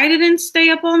 I didn't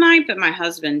stay up all night, but my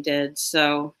husband did,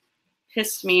 so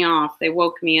pissed me off. They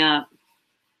woke me up.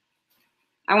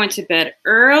 I went to bed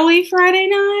early Friday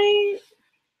night.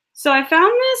 So I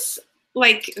found this,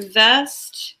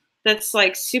 vest that's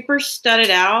super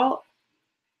studded out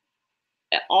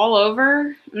all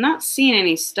over. I'm not seeing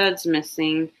any studs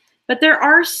missing, but there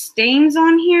are stains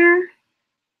on here.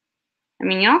 I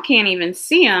mean, y'all can't even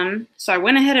see them, so I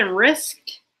went ahead and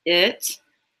risked it,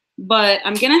 but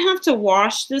I'm gonna have to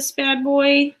wash this bad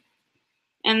boy,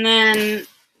 and then,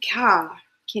 God,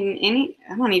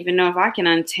 I don't even know if I can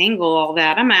untangle all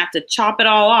that. I'm gonna have to chop it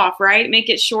all off, right? Make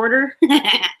it shorter.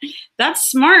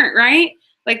 That's smart, right?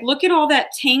 Look at all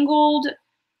that tangled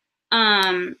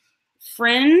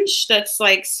fringe that's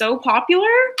so popular.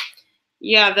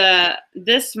 Yeah,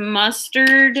 this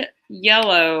mustard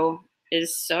yellow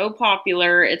is so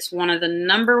popular. It's one of the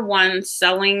 #1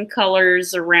 selling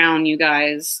colors around, you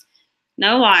guys.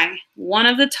 No lie. One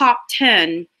of the top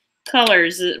 10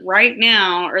 colors right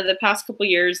now, or the past couple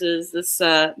years, is this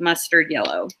mustard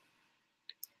yellow.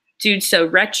 Dude, so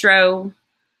retro.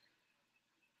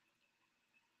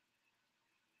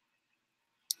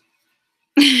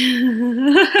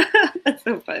 That's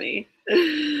so funny.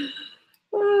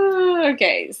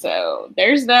 Okay, so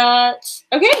there's that.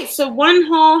 Okay, so one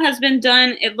haul has been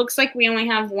done. It looks like we only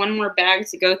have one more bag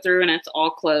to go through, and it's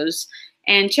all closed.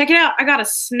 And check it out. I got a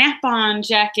snap-on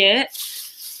jacket.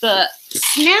 The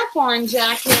snap-on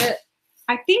jacket,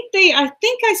 I think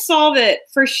I saw that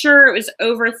for sure it was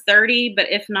over 30, but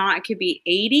if not, it could be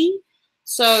 80.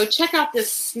 So check out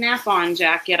this snap-on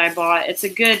jacket I bought. It's a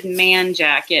good man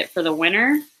jacket for the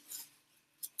winter.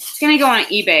 It's going to go on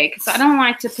eBay because I don't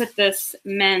like to put this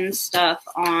men's stuff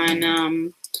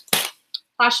on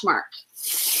Poshmark.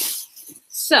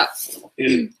 So,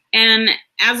 and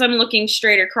as I'm looking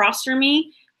straight across from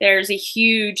me, there's a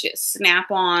huge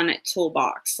Snap-on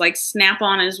toolbox.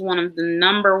 Snap-on is one of the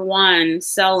 #1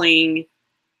 selling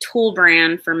tool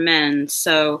brand for men.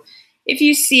 So if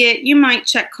you see it, you might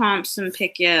check comps and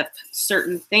pick up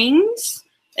certain things,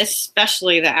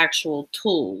 especially the actual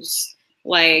tools.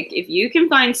 If you can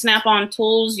find Snap-on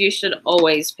tools, you should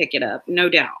always pick it up, no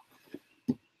doubt.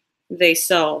 They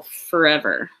sell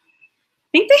forever. I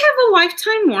think they have a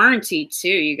lifetime warranty too,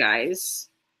 you guys.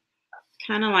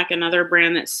 Kind of like another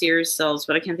brand that Sears sells,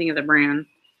 but I can't think of the brand.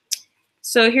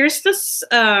 So here's this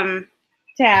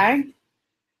tag,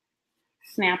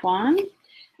 Snap-on.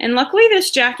 And luckily this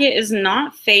jacket is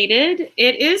not faded.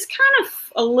 It is kind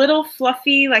of a little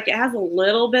fluffy, it has a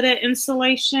little bit of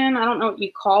insulation. I don't know what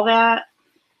you call that.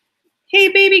 Hey,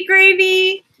 baby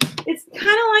gravy. It's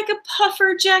kind of like a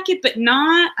puffer jacket, but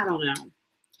not. I don't know.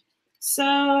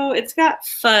 So it's got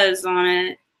fuzz on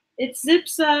it. It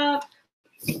zips up.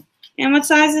 And what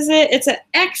size is it? It's an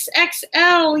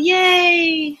XXL.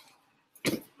 Yay.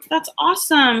 That's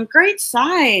awesome. Great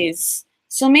size.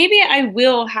 So maybe I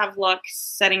will have luck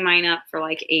setting mine up for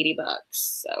 80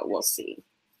 bucks. So we'll see.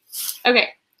 Okay.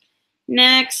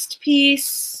 Next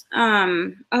piece.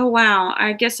 Oh, wow.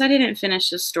 I guess I didn't finish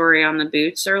the story on the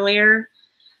boots earlier.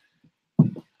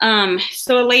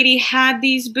 So a lady had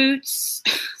these boots.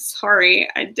 Sorry,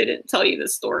 I didn't tell you the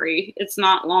story. It's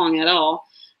not long at all.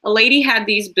 A lady had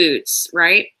these boots,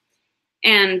 right?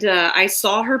 And I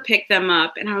saw her pick them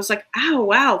up, and I was like, oh,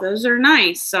 wow, those are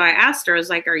nice. So I asked her, I was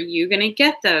like, are you going to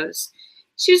get those?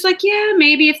 She was like, yeah,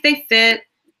 maybe if they fit.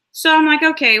 So I'm like,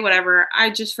 okay, whatever. I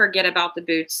just forget about the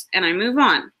boots, and I move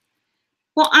on.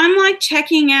 Well, I'm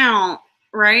checking out,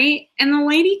 right? And the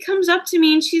lady comes up to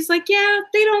me, and she's like, yeah,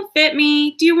 they don't fit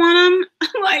me. Do you want them?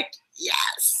 I'm like,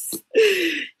 yes.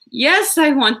 Yes,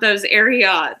 I want those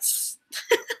Ariats.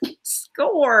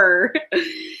 Score.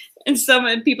 And some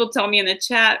people tell me in the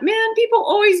chat, man, people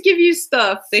always give you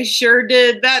stuff. They sure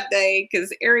did that day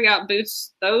because Ariat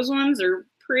boots, those ones are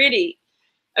pretty.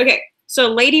 Okay, so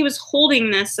a lady was holding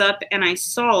this up and I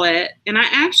saw it. And I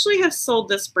actually have sold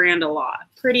this brand a lot.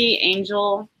 Pretty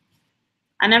Angel.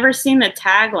 I never seen the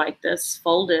tag like this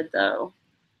folded though.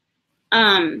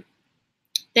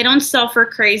 They don't sell for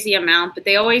a crazy amount, but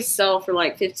they always sell for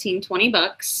like 15, 20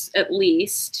 bucks at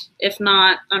least. If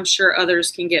not, I'm sure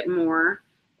others can get more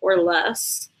or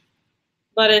less.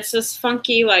 But it's this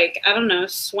funky, like, I don't know,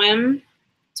 swim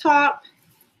top.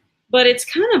 But it's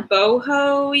kind of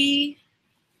boho-y.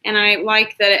 And I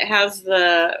like that it has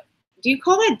the, do you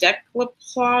call that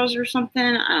decolletage or something?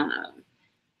 I don't know.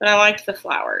 But I like the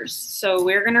flowers. So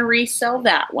we're going to resell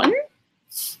that one.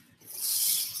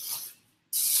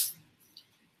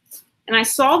 And I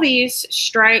saw these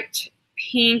striped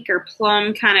pink or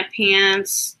plum kind of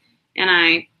pants, and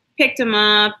I picked them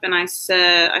up, and I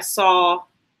saw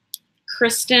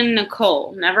Kristen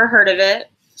Nicole. Never heard of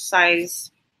it.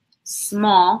 Size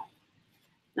small.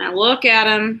 And I look at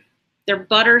them. They're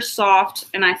butter soft,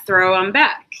 and I throw them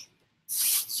back.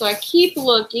 So I keep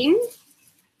looking.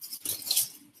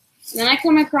 And then I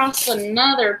come across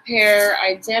another pair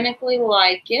identically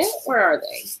like it. Where are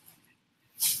they?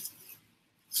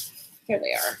 Here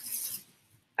they are.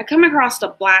 I come across a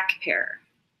black pair.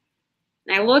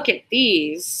 And I look at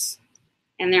these,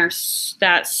 and they're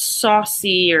that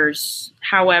saucy or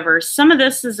however. Some of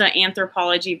this is an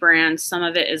Anthropologie brand. Some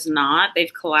of it is not.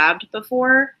 They've collabed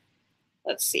before.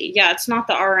 Let's see. Yeah, it's not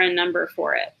the RN number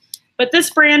for it. But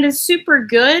this brand is super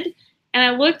good. And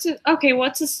I looked at, okay,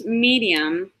 what's this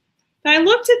medium? But I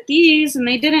looked at these, and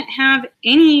they didn't have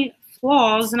any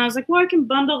flaws. And I was like, well, I can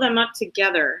bundle them up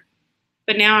together.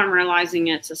 But now I'm realizing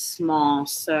it's a small.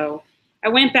 So I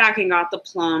went back and got the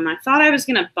plum. I thought I was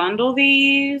going to bundle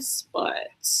these,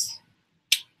 but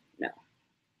no,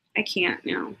 I can't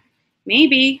now.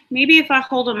 Maybe if I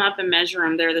hold them up and measure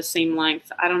them, they're the same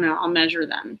length. I don't know. I'll measure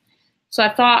them. So I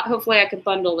thought hopefully I could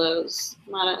bundle those.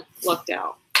 Might have lucked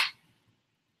out.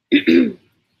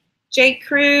 J.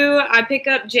 Crew. I pick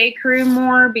up J. Crew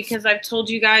more because I've told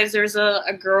you guys there's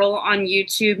a girl on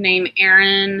YouTube named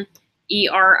Erin,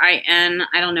 E-R-I-N.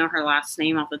 I don't know her last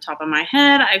name off the top of my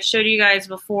head. I've showed you guys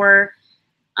before.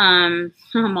 I'm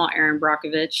all Erin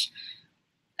Brockovich.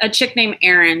 A chick named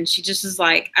Erin. She just is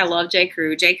like, I love J.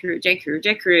 Crew, J. Crew, J. Crew,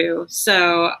 J. Crew.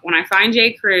 So when I find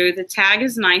J. Crew, the tag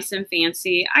is nice and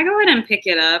fancy. I go ahead and pick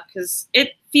it up because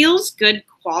it feels good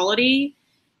quality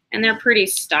and they're pretty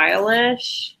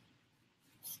stylish.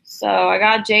 So I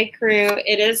got J. Crew.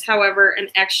 It is, however, an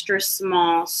extra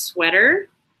small sweater.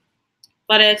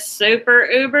 But it's super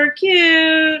uber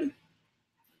cute.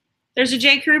 There's a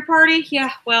J. Crew party?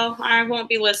 Yeah, well, I won't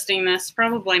be listing this.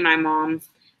 Probably my mom.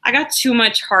 I got too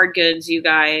much Hardgoods, you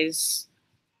guys.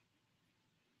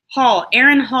 Hall,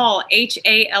 Erin Hall,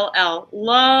 H-A-L-L.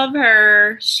 Love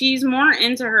her. She's more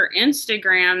into her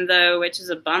Instagram, though, which is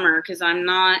a bummer because I'm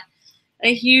not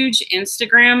a huge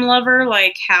Instagram lover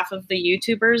like half of the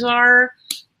YouTubers are.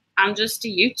 I'm just a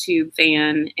YouTube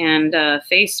fan and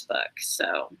Facebook,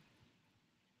 so.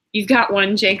 You've got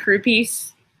one J. Crew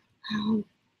piece. I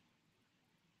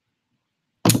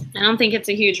don't think it's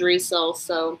a huge resale,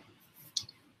 so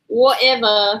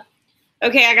whatever.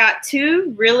 Okay, I got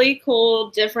two really cool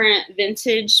different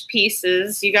vintage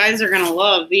pieces. You guys are going to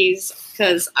love these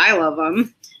because I love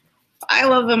them. I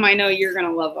love them. I know you're going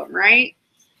to love them, right?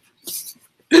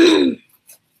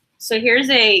 So here's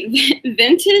a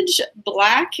vintage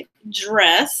black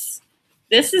dress.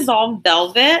 This is all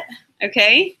velvet,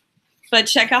 okay? But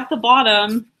check out the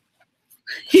bottom.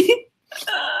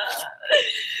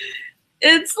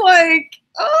 It's like,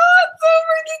 oh, it's so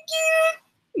freaking cute.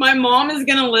 My mom is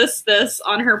going to list this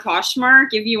on her Poshmark.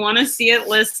 If you want to see it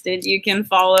listed, you can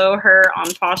follow her on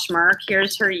Poshmark.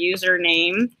 Here's her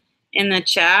username in the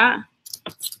chat.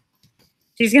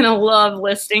 She's going to love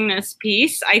listing this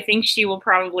piece. I think she will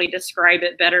probably describe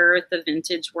it better with the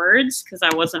vintage words because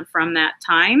I wasn't from that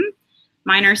time.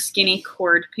 Mine are skinny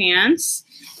cord pants.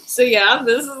 So yeah,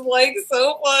 this is like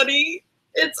so funny.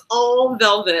 It's all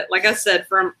velvet. Like I said,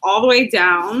 from all the way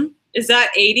down. Is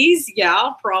that 80s? Yeah,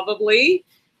 probably.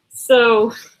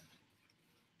 So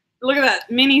look at that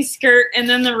mini skirt and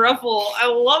then the ruffle. I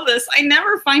love this. I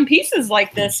never find pieces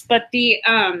like this, but the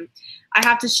I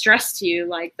have to stress to you,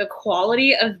 like the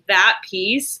quality of that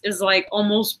piece is like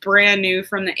almost brand new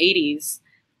from the 80s.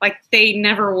 Like they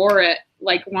never wore it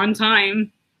like one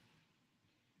time.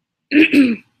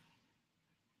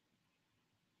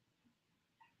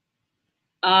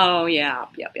 Oh yeah,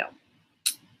 yep.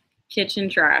 Kitchen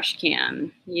trash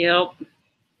can. Yep.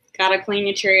 Gotta clean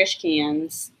your trash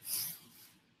cans.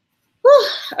 Whew.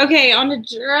 Okay, on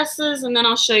to dresses, and then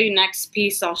I'll show you next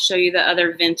piece. I'll show you the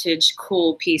other vintage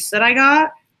cool piece that I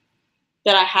got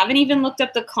that I haven't even looked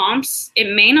up the comps.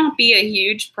 It may not be a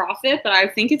huge profit, but I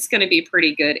think it's going to be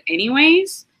pretty good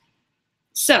anyways.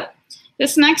 So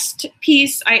this next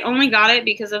piece, I only got it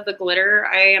because of the glitter.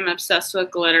 I am obsessed with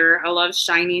glitter. I love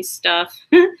shiny stuff.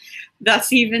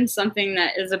 That's even something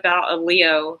that is about a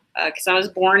Leo, because I was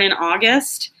born in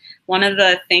August. One of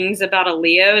the things about a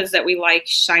Leo is that we like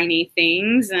shiny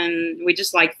things, and we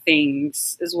just like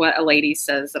things, is what a lady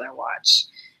says that I watch.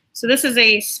 So this is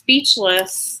a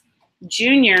Speechless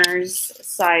Juniors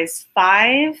size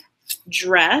 5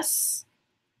 dress.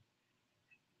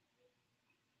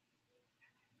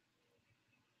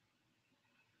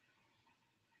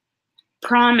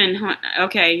 Prom and,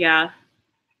 okay, yeah.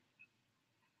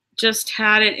 Just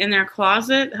had it in their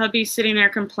closet. Hubby's sitting there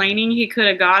complaining he could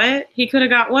have got it. He could have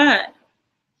got what?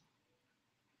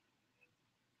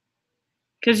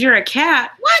 Because you're a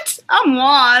cat. What? I'm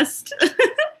lost.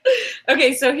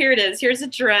 Okay, so here it is. Here's a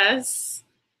dress.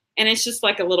 And it's just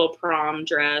like a little prom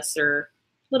dress or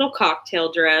little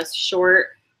cocktail dress, short.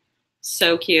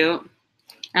 So cute.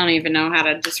 I don't even know how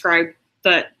to describe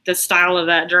the style of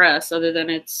that dress other than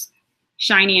it's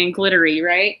shiny and glittery,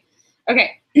 right?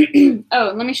 Okay.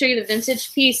 Oh, let me show you the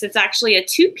vintage piece. It's actually a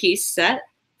 2-piece set.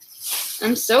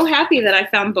 I'm so happy that I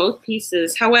found both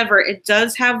pieces. However, it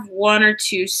does have 1 or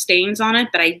 2 stains on it,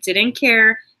 but I didn't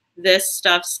care. This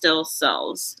stuff still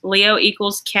sells. Leo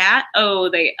equals cat. Oh,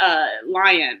 they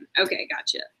lion. Okay,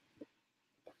 gotcha.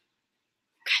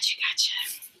 Gotcha.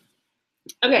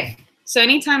 Okay. So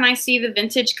anytime I see the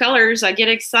vintage colors, I get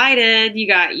excited. You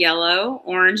got yellow,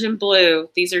 orange, and blue.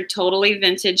 These are totally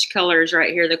vintage colors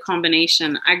right here, the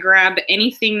combination. I grab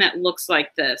anything that looks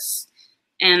like this,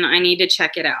 and I need to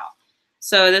check it out.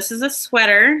 So this is a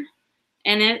sweater,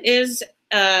 and it is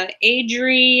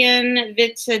Adrian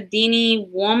Vittadini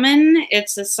Woman.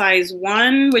 It's a size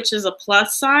 1, which is a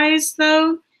plus size,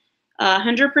 though.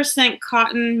 100%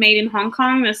 cotton, made in Hong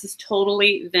Kong. This is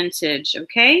totally vintage,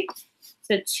 okay?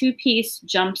 A 2-piece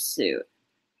jumpsuit.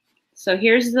 So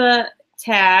here's the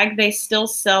tag. They still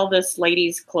sell this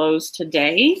ladies' clothes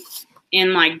today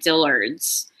in like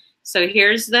Dillard's. So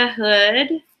here's the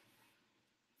hood.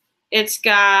 It's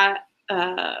got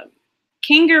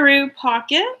kangaroo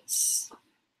pockets.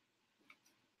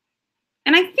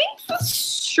 And I think the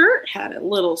shirt had a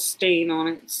little stain on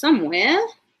it somewhere.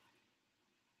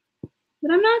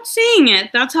 But I'm not seeing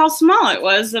it. That's how small it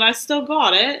was that I still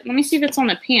got it. Let me see if it's on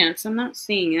the pants. I'm not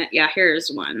seeing it. Yeah, here's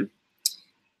one.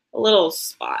 A little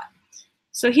spot.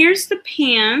 So here's the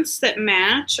pants that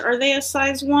match. Are they a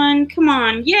size 1? Come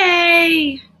on.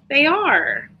 Yay! They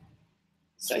are.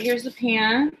 So here's the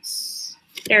pants.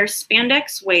 They're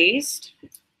spandex waist.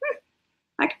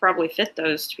 I could probably fit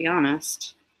those, to be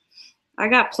honest. I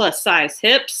got plus size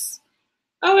hips.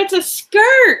 Oh, it's a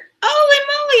skirt. Holy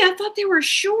moly, I thought they were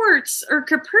shorts or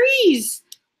capris.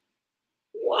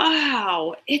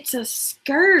 Wow, it's a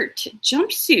skirt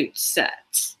jumpsuit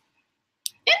set.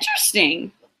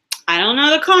 Interesting. I don't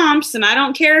know the comps, and I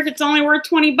don't care if it's only worth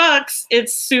 20 bucks.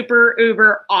 It's super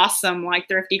uber awesome, like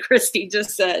Thrifty Christy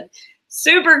just said.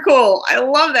 Super cool. I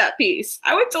love that piece.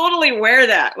 I would totally wear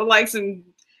that with like some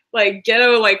like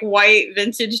ghetto like white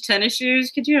vintage tennis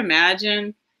shoes. Could you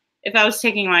imagine? If I was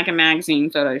taking like a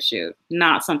magazine photo shoot,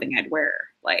 not something I'd wear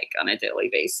like on a daily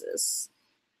basis.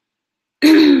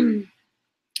 Okay,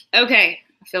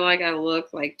 I feel like I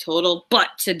look like total butt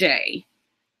today.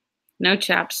 No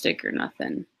chapstick or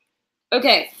nothing.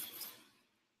 Okay,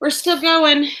 we're still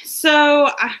going.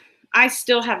 So I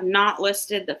still have not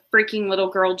listed the freaking little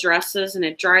girl dresses, and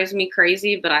it drives me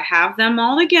crazy, but I have them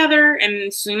all together, and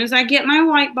as soon as I get my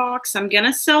white box, I'm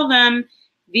gonna sell them.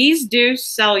 These do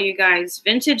sell, you guys,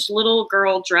 vintage little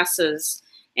girl dresses.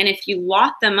 And if you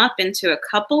lot them up into a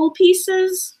couple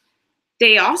pieces,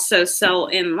 they also sell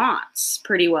in lots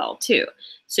pretty well too.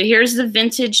 So here's the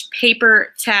vintage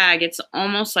paper tag. It's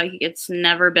almost like it's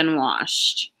never been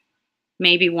washed.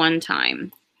 Maybe one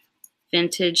time.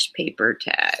 Vintage paper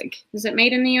tag. Is it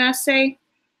made in the USA?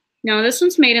 No, this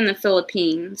one's made in the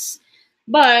Philippines.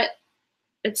 But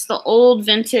it's the old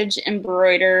vintage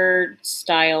embroidered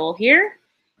style here.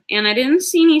 And I didn't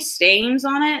see any stains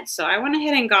on it, so I went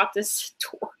ahead and got this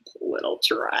adorable little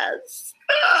dress.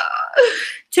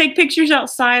 Take pictures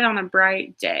outside on a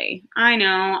bright day. I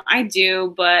know, I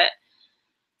do, but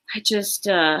I just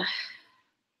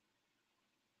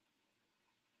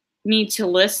need to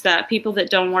list that. People that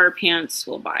don't wear pants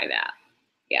will buy that.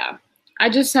 Yeah, I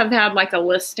just have had like a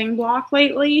listing block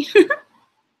lately.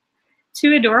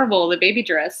 Too adorable. The baby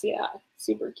dress. Yeah,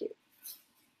 super cute.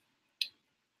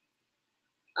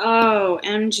 Oh,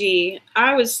 MG.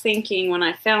 I was thinking when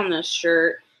I found this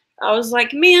shirt, I was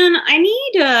like, man, I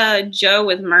need a Joe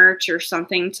with merch or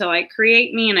something to like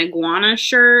create me an iguana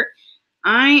shirt.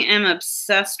 I am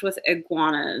obsessed with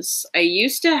iguanas. I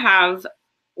used to have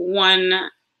one.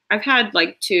 I've had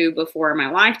like two before in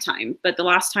my lifetime, but the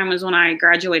last time was when I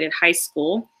graduated high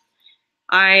school.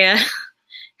 I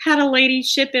had a lady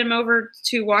ship him over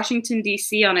to Washington,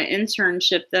 D.C. on an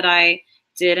internship that I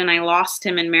did, and I lost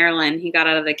him in Maryland. He got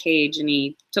out of the cage and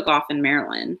he took off in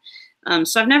Maryland.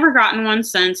 So I've never gotten one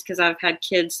since because I've had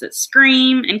kids that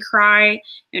scream and cry.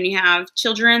 And you have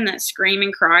children that scream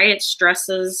and cry, it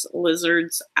stresses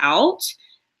lizards out.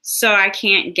 So I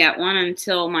can't get one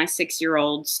until my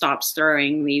 6-year-old stops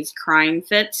throwing these crying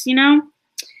fits, you know?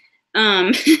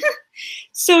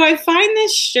 So I find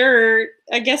this shirt,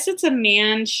 I guess it's a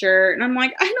man shirt, and I'm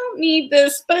like, I don't need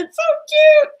this, but it's so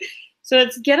cute. So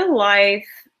it's Get a Life,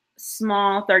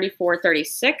 small 34,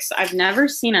 36. I've never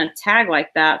seen a tag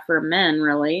like that for men,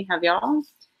 really. Have y'all?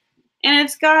 And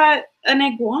it's got an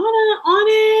iguana on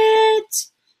it.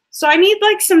 So I need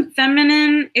like some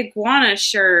feminine iguana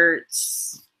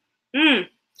shirts. And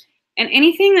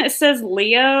anything that says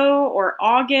Leo or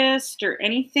August or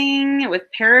anything with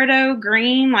peridot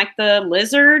green, like the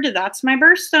lizard, that's my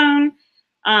birthstone.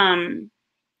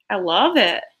 I love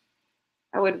it.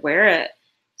 I would wear it.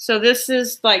 So this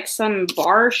is like some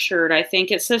bar shirt, I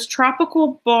think. It says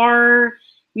Tropical Bar,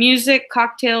 Music,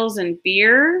 Cocktails, and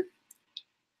Beer.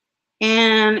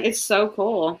 And it's so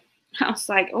cool. I was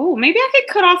like, oh, maybe I could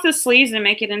cut off the sleeves and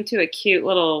make it into a cute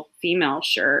little female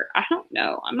shirt. I don't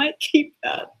know. I might keep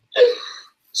that.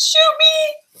 Shoot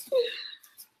me.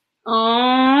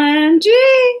 OMG.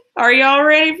 Are y'all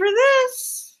ready for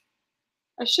this?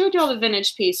 I showed y'all the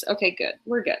vintage piece. Okay, good.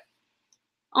 We're good.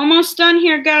 Almost done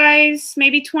here, guys.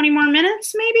 Maybe 20 more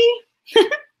minutes, maybe?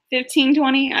 15,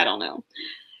 20? I don't know.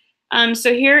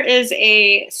 So here is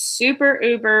a super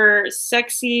uber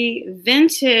sexy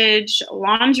vintage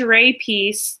lingerie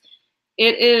piece.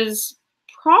 It is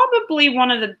probably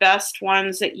one of the best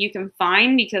ones that you can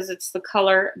find because it's the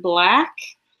color black.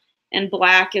 And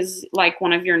black is like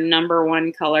one of your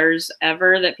 #1 colors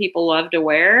ever that people love to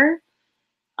wear.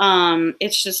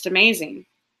 It's just amazing.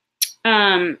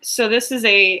 So this is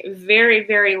a very,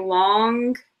 very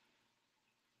long,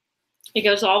 it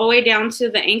goes all the way down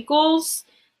to the ankles,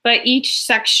 but each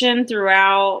section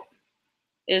throughout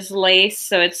is lace,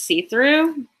 so it's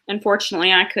see-through.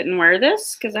 Unfortunately, I couldn't wear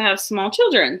this because I have small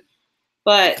children.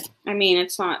 But, I mean,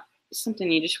 it's not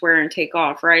something you just wear and take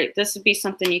off, right? This would be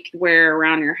something you could wear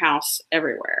around your house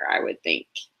everywhere, I would think.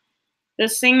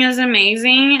 This thing is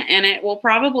amazing, and it will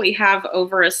probably have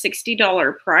over a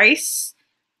 $60 price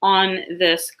on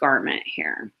this garment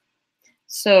here.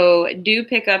 So do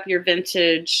pick up your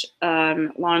vintage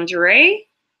lingerie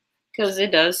because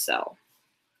it does sell.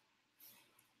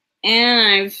 And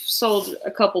I've sold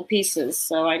a couple pieces,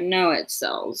 so I know it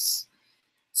sells.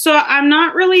 So I'm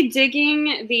not really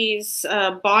digging these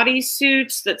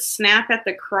bodysuits that snap at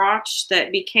the crotch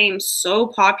that became so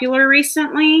popular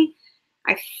recently.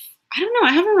 I don't know,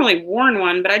 I haven't really worn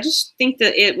one, but I just think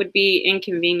that it would be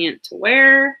inconvenient to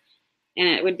wear. And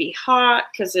it would be hot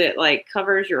because it like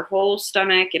covers your whole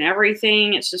stomach and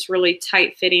everything. It's just really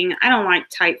tight fitting. I don't like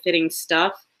tight fitting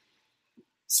stuff.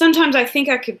 Sometimes I think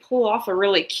I could pull off a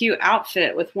really cute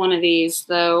outfit with one of these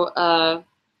though.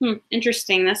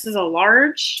 Interesting. This is a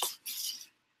large.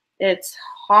 It's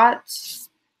Hot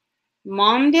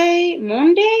Monday.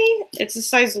 It's a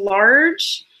size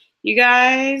large. You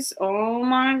guys, oh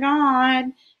my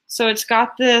God. So it's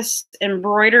got this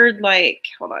embroidered, like,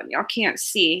 hold on, y'all can't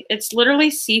see. It's literally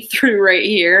see-through right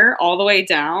here, all the way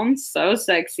down. So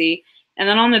sexy. And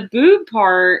then on the boob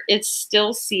part, it's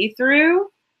still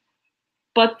see-through,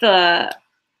 but the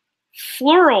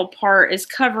floral part is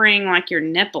covering, like, your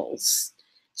nipples.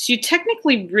 So you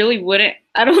technically really wouldn't,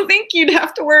 I don't think you'd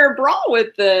have to wear a bra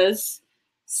with this.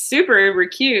 Super uber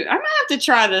cute. I might have to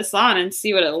try this on and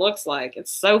see what it looks like.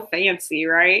 It's so fancy,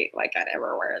 right? Like, I'd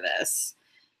ever wear this.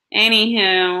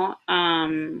 Anywho,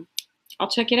 I'll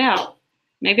check it out.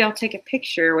 Maybe I'll take a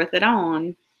picture with it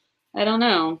on. I don't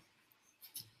know.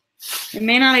 It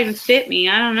may not even fit me.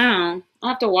 I don't know. I'll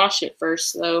have to wash it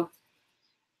first, though.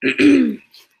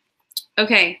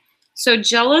 Okay, so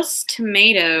Jealous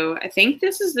Tomato. I think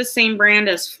this is the same brand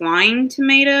as Flying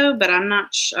Tomato, but I'm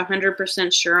not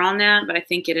 100% sure on that, but I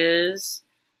think it is.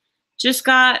 Just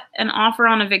got an offer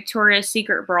on a Victoria's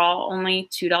Secret bra, only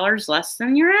 $2 less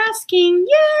than you're asking.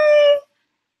 Yay!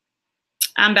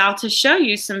 I'm about to show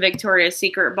you some Victoria's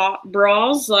Secret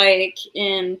bras like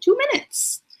in 2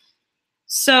 minutes.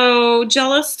 So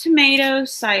Jealous Tomato,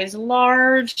 size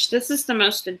large. This is the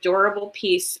most adorable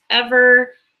piece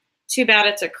ever. Too bad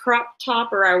it's a crop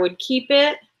top, or I would keep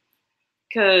it,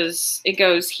 because it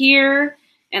goes here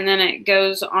and then it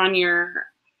goes on your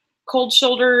cold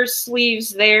shoulder sleeves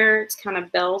there. It's kind of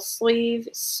bell sleeve.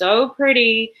 So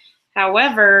pretty.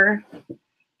 However,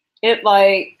 it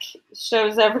like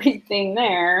shows everything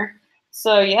there.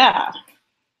 So yeah,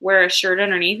 wear a shirt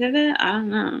underneath of it. I don't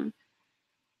know.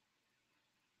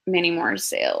 Many more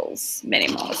sales. Many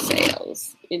more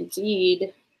sales.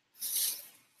 Indeed.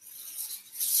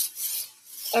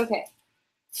 Okay.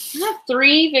 I have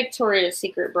 3 Victoria's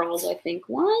Secret bras, I think.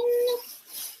 1,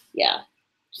 yeah,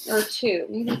 or 2,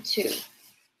 maybe 2.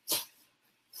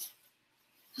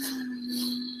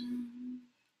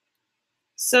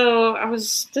 So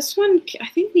this one I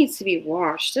think needs to be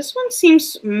washed. This one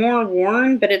seems more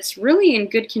worn, but it's really in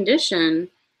good condition.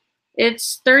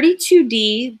 It's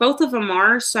 32D, both of them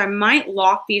are, so I might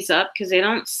lock these up because they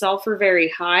don't sell for very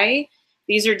high.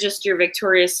 These are just your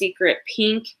Victoria's Secret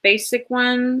pink basic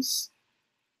ones.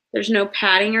 There's no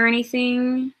padding or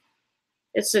anything.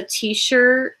 It's a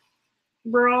t-shirt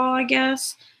bra, I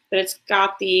guess, but it's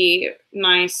got the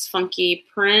nice funky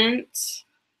print.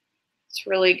 It's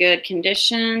really good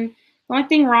condition. The only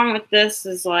thing wrong with this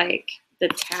is like the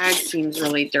tag seems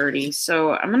really dirty,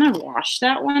 so I'm gonna wash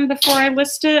that one before I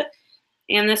list it.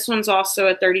 And this one's also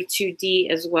a 32D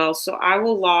as well, so I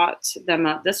will lot them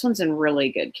up. This one's in really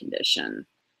good condition.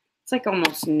 It's like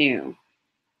almost new,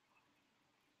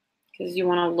 because you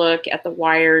want to look at the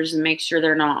wires and make sure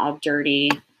they're not all dirty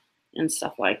and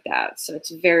stuff like that. So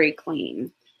it's very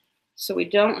clean. So we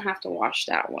don't have to wash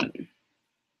that one.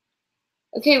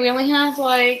 Okay, we only have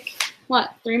like,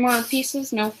 what, 3 more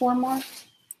pieces? No, 4 more?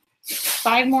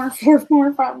 5 more, 4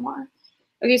 more, 5 more.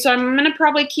 Okay, so I'm going to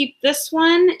probably keep this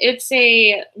one. It's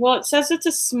well, it says it's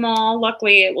a small.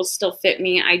 Luckily, it will still fit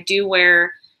me. I do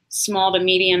wear small to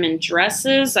medium in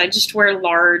dresses. I just wear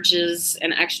larges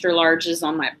and extra larges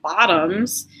on my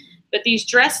bottoms. But these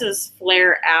dresses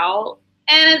flare out,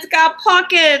 and it's got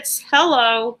pockets.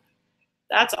 Hello.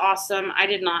 That's awesome. I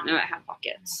did not know it had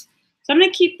pockets. So I'm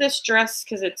going to keep this dress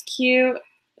because it's cute.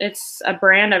 It's a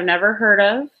brand I've never heard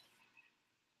of.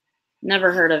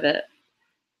 Never heard of it.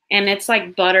 And it's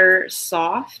like butter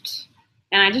soft.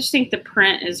 And I just think the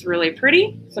print is really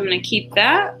pretty. So I'm going to keep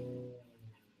that.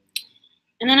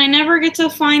 And then I never get to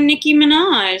find Nicki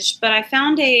Minaj, but I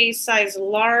found a size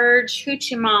large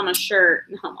Hoochie Mama shirt.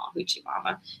 No, not Hoochie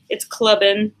Mama. It's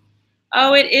clubbing.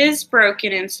 Oh, it is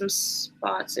broken in some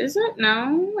spots. Is it?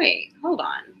 No, wait, hold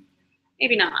on.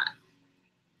 Maybe not.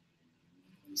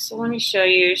 So let me show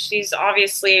you. She's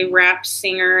obviously a rap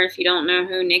singer. If you don't know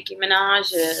who Nicki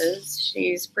Minaj is,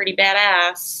 she's pretty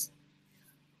badass.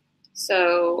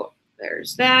 So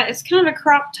there's that. It's kind of a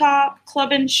crop top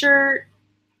clubbing shirt.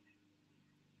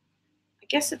 I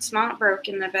guess it's not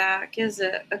broken in the back, is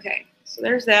it? Okay, so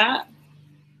there's that.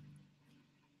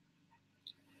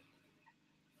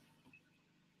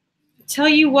 Tell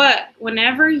you what,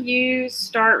 whenever you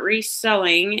start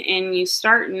reselling and you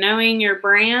start knowing your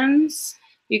brands,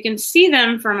 you can see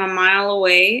them from a mile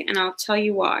away, and I'll tell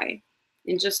you why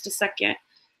in just a second.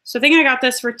 So I think I got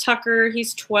this for Tucker.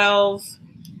 He's 12.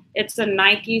 It's a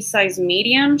Nike size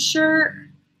medium shirt,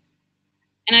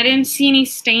 and I didn't see any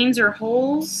stains or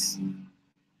holes.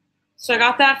 So I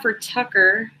got that for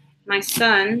Tucker, my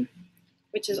son,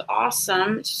 which is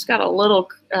awesome. It's just got a little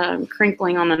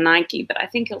crinkling on the Nike, but I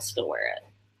think he'll still wear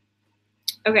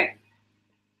it. Okay.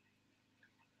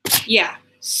 Yeah,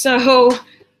 so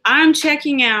I'm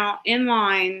checking out in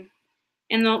line,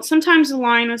 and sometimes the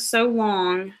line is so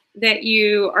long that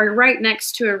you are right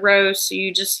next to a row, so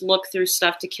you just look through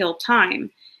stuff to kill time.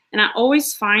 And I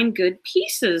always find good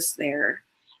pieces there.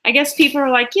 I guess people are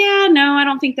like, yeah, no, I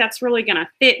don't think that's really going to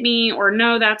fit me, or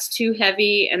no, that's too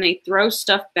heavy, and they throw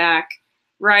stuff back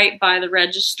right by the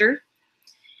register.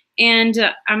 And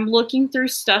I'm looking through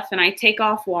stuff, and I take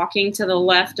off walking to the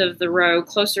left of the row,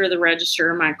 closer to the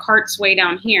register. My cart's way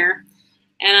down here.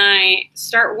 And I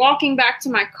start walking back to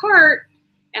my cart,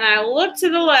 and I look to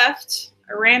the left.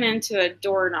 I ran into a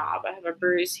doorknob. I have a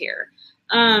bruise here.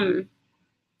 I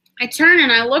turn,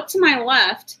 and I look to my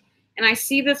left, and I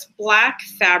see this black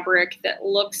fabric that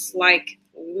looks like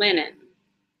linen.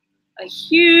 A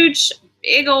huge,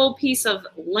 big old piece of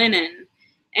linen.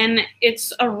 And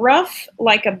it's a rough,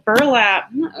 like a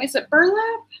burlap. Is it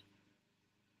burlap?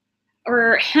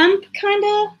 Or hemp, kind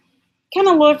of? Kind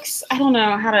of looks, I don't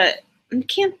know how to, I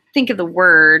can't think of the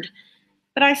word.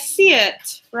 But I see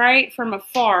it, right, from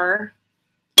afar.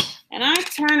 And I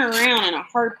turn around in a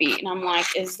heartbeat, and I'm like,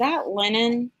 is that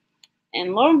linen?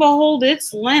 And lo and behold,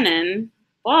 it's linen.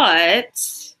 but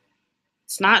it's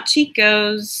not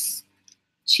Chico's.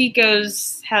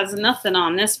 Chico's has nothing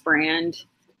on this brand.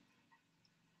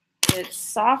 It's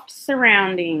Soft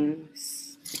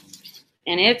Surroundings.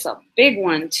 And it's a big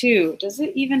one too. Does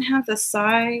it even have the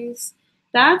size?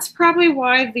 That's probably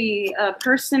why the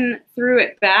person threw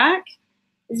it back,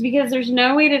 is because there's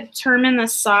no way to determine the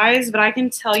size, but I can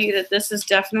tell you that this is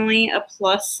definitely a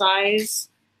plus size.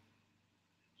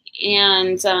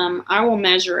 And I will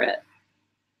measure it.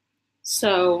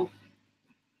 So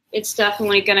it's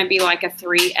definitely going to be like a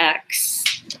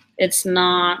 3X. It's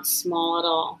not small at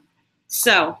all.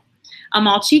 So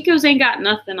all Chico's ain't got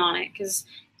nothing on it, because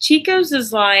Chico's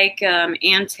is like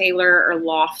Ann Taylor or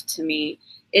Loft to me.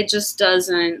 It just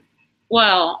doesn't,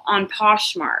 well, on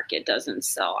Poshmark it doesn't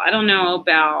sell. I don't know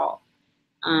about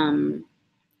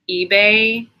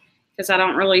eBay, because I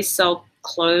don't really sell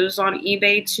clothes on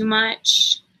eBay too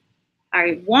much.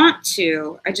 I want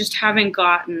to, I just haven't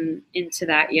gotten into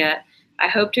that yet. I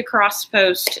hope to cross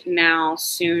post now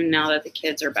soon, now that the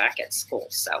kids are back at school.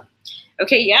 So,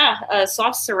 okay, yeah,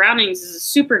 Soft Surroundings is a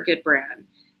super good brand.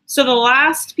 So the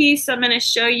last piece I'm going to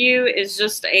show you is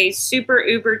just a super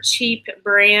uber cheap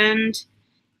brand.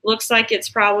 Looks like it's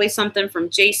probably something from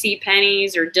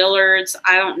JCPenney's or Dillard's.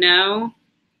 I don't know.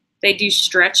 They do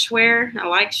stretch wear. I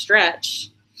like stretch.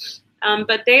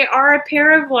 But they are a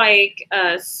pair of like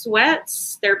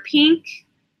sweats. They're pink.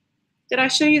 Did I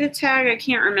show you the tag? I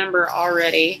can't remember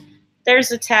already. There's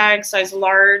the tag, size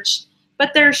large.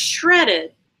 But they're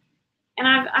shredded. And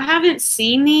I haven't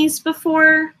seen these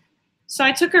before. So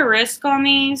I took a risk on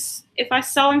these. If I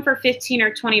sell them for 15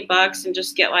 or 20 bucks and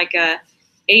just get like a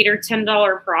 $8 or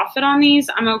 $10 profit on these,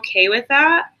 I'm okay with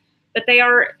that. But they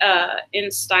are in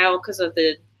style because of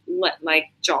the like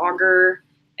jogger.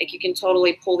 Like you can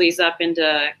totally pull these up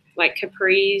into like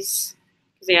capris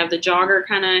because they have the jogger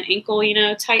kind of ankle, you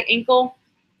know, tight ankle.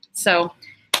 So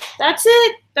that's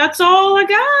it. That's all I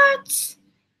got.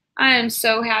 I am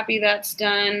so happy that's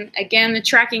done. Again, the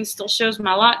tracking still shows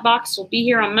my lot box will be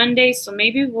here on Monday, so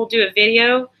maybe we'll do a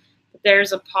video. But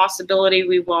there's a possibility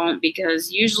we won't,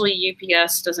 because usually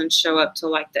UPS doesn't show up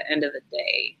till like the end of the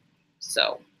day.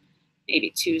 So maybe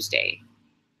Tuesday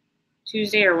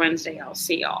or Wednesday, I'll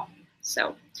see y'all.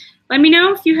 So let me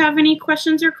know if you have any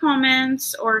questions or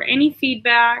comments or any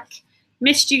feedback.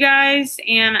 Missed you guys,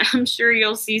 and I'm sure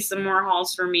you'll see some more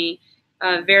hauls from me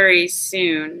very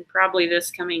soon, probably this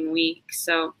coming week.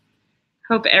 So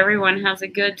hope everyone has a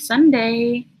good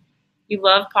Sunday. You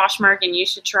love Poshmark and you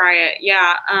should try it.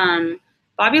 Yeah,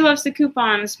 Bobby Loves the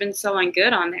Coupon's been selling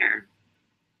good on there.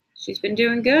 She's been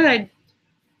doing good.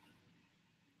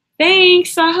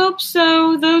 Thanks, I hope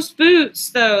so. Those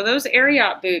boots, though, those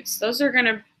Ariat boots, those are going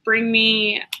to bring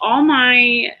me all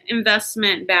my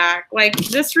investment back. Like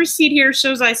this receipt here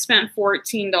shows I spent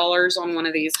 $14 on one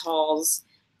of these hauls.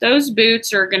 Those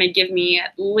boots are going to give me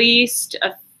at least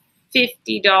a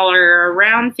 $50,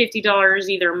 around $50,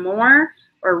 either more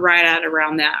or right at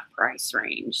around that price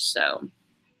range. So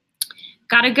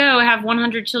gotta go. I have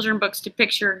 100 children books to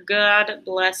picture. God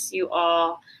bless you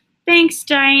all. Thanks,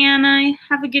 Diana.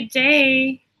 Have a good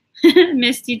day.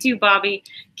 Missed you too, Bobby.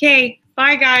 Okay,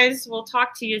 bye guys. We'll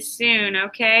talk to you soon,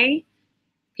 okay?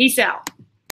 Peace out.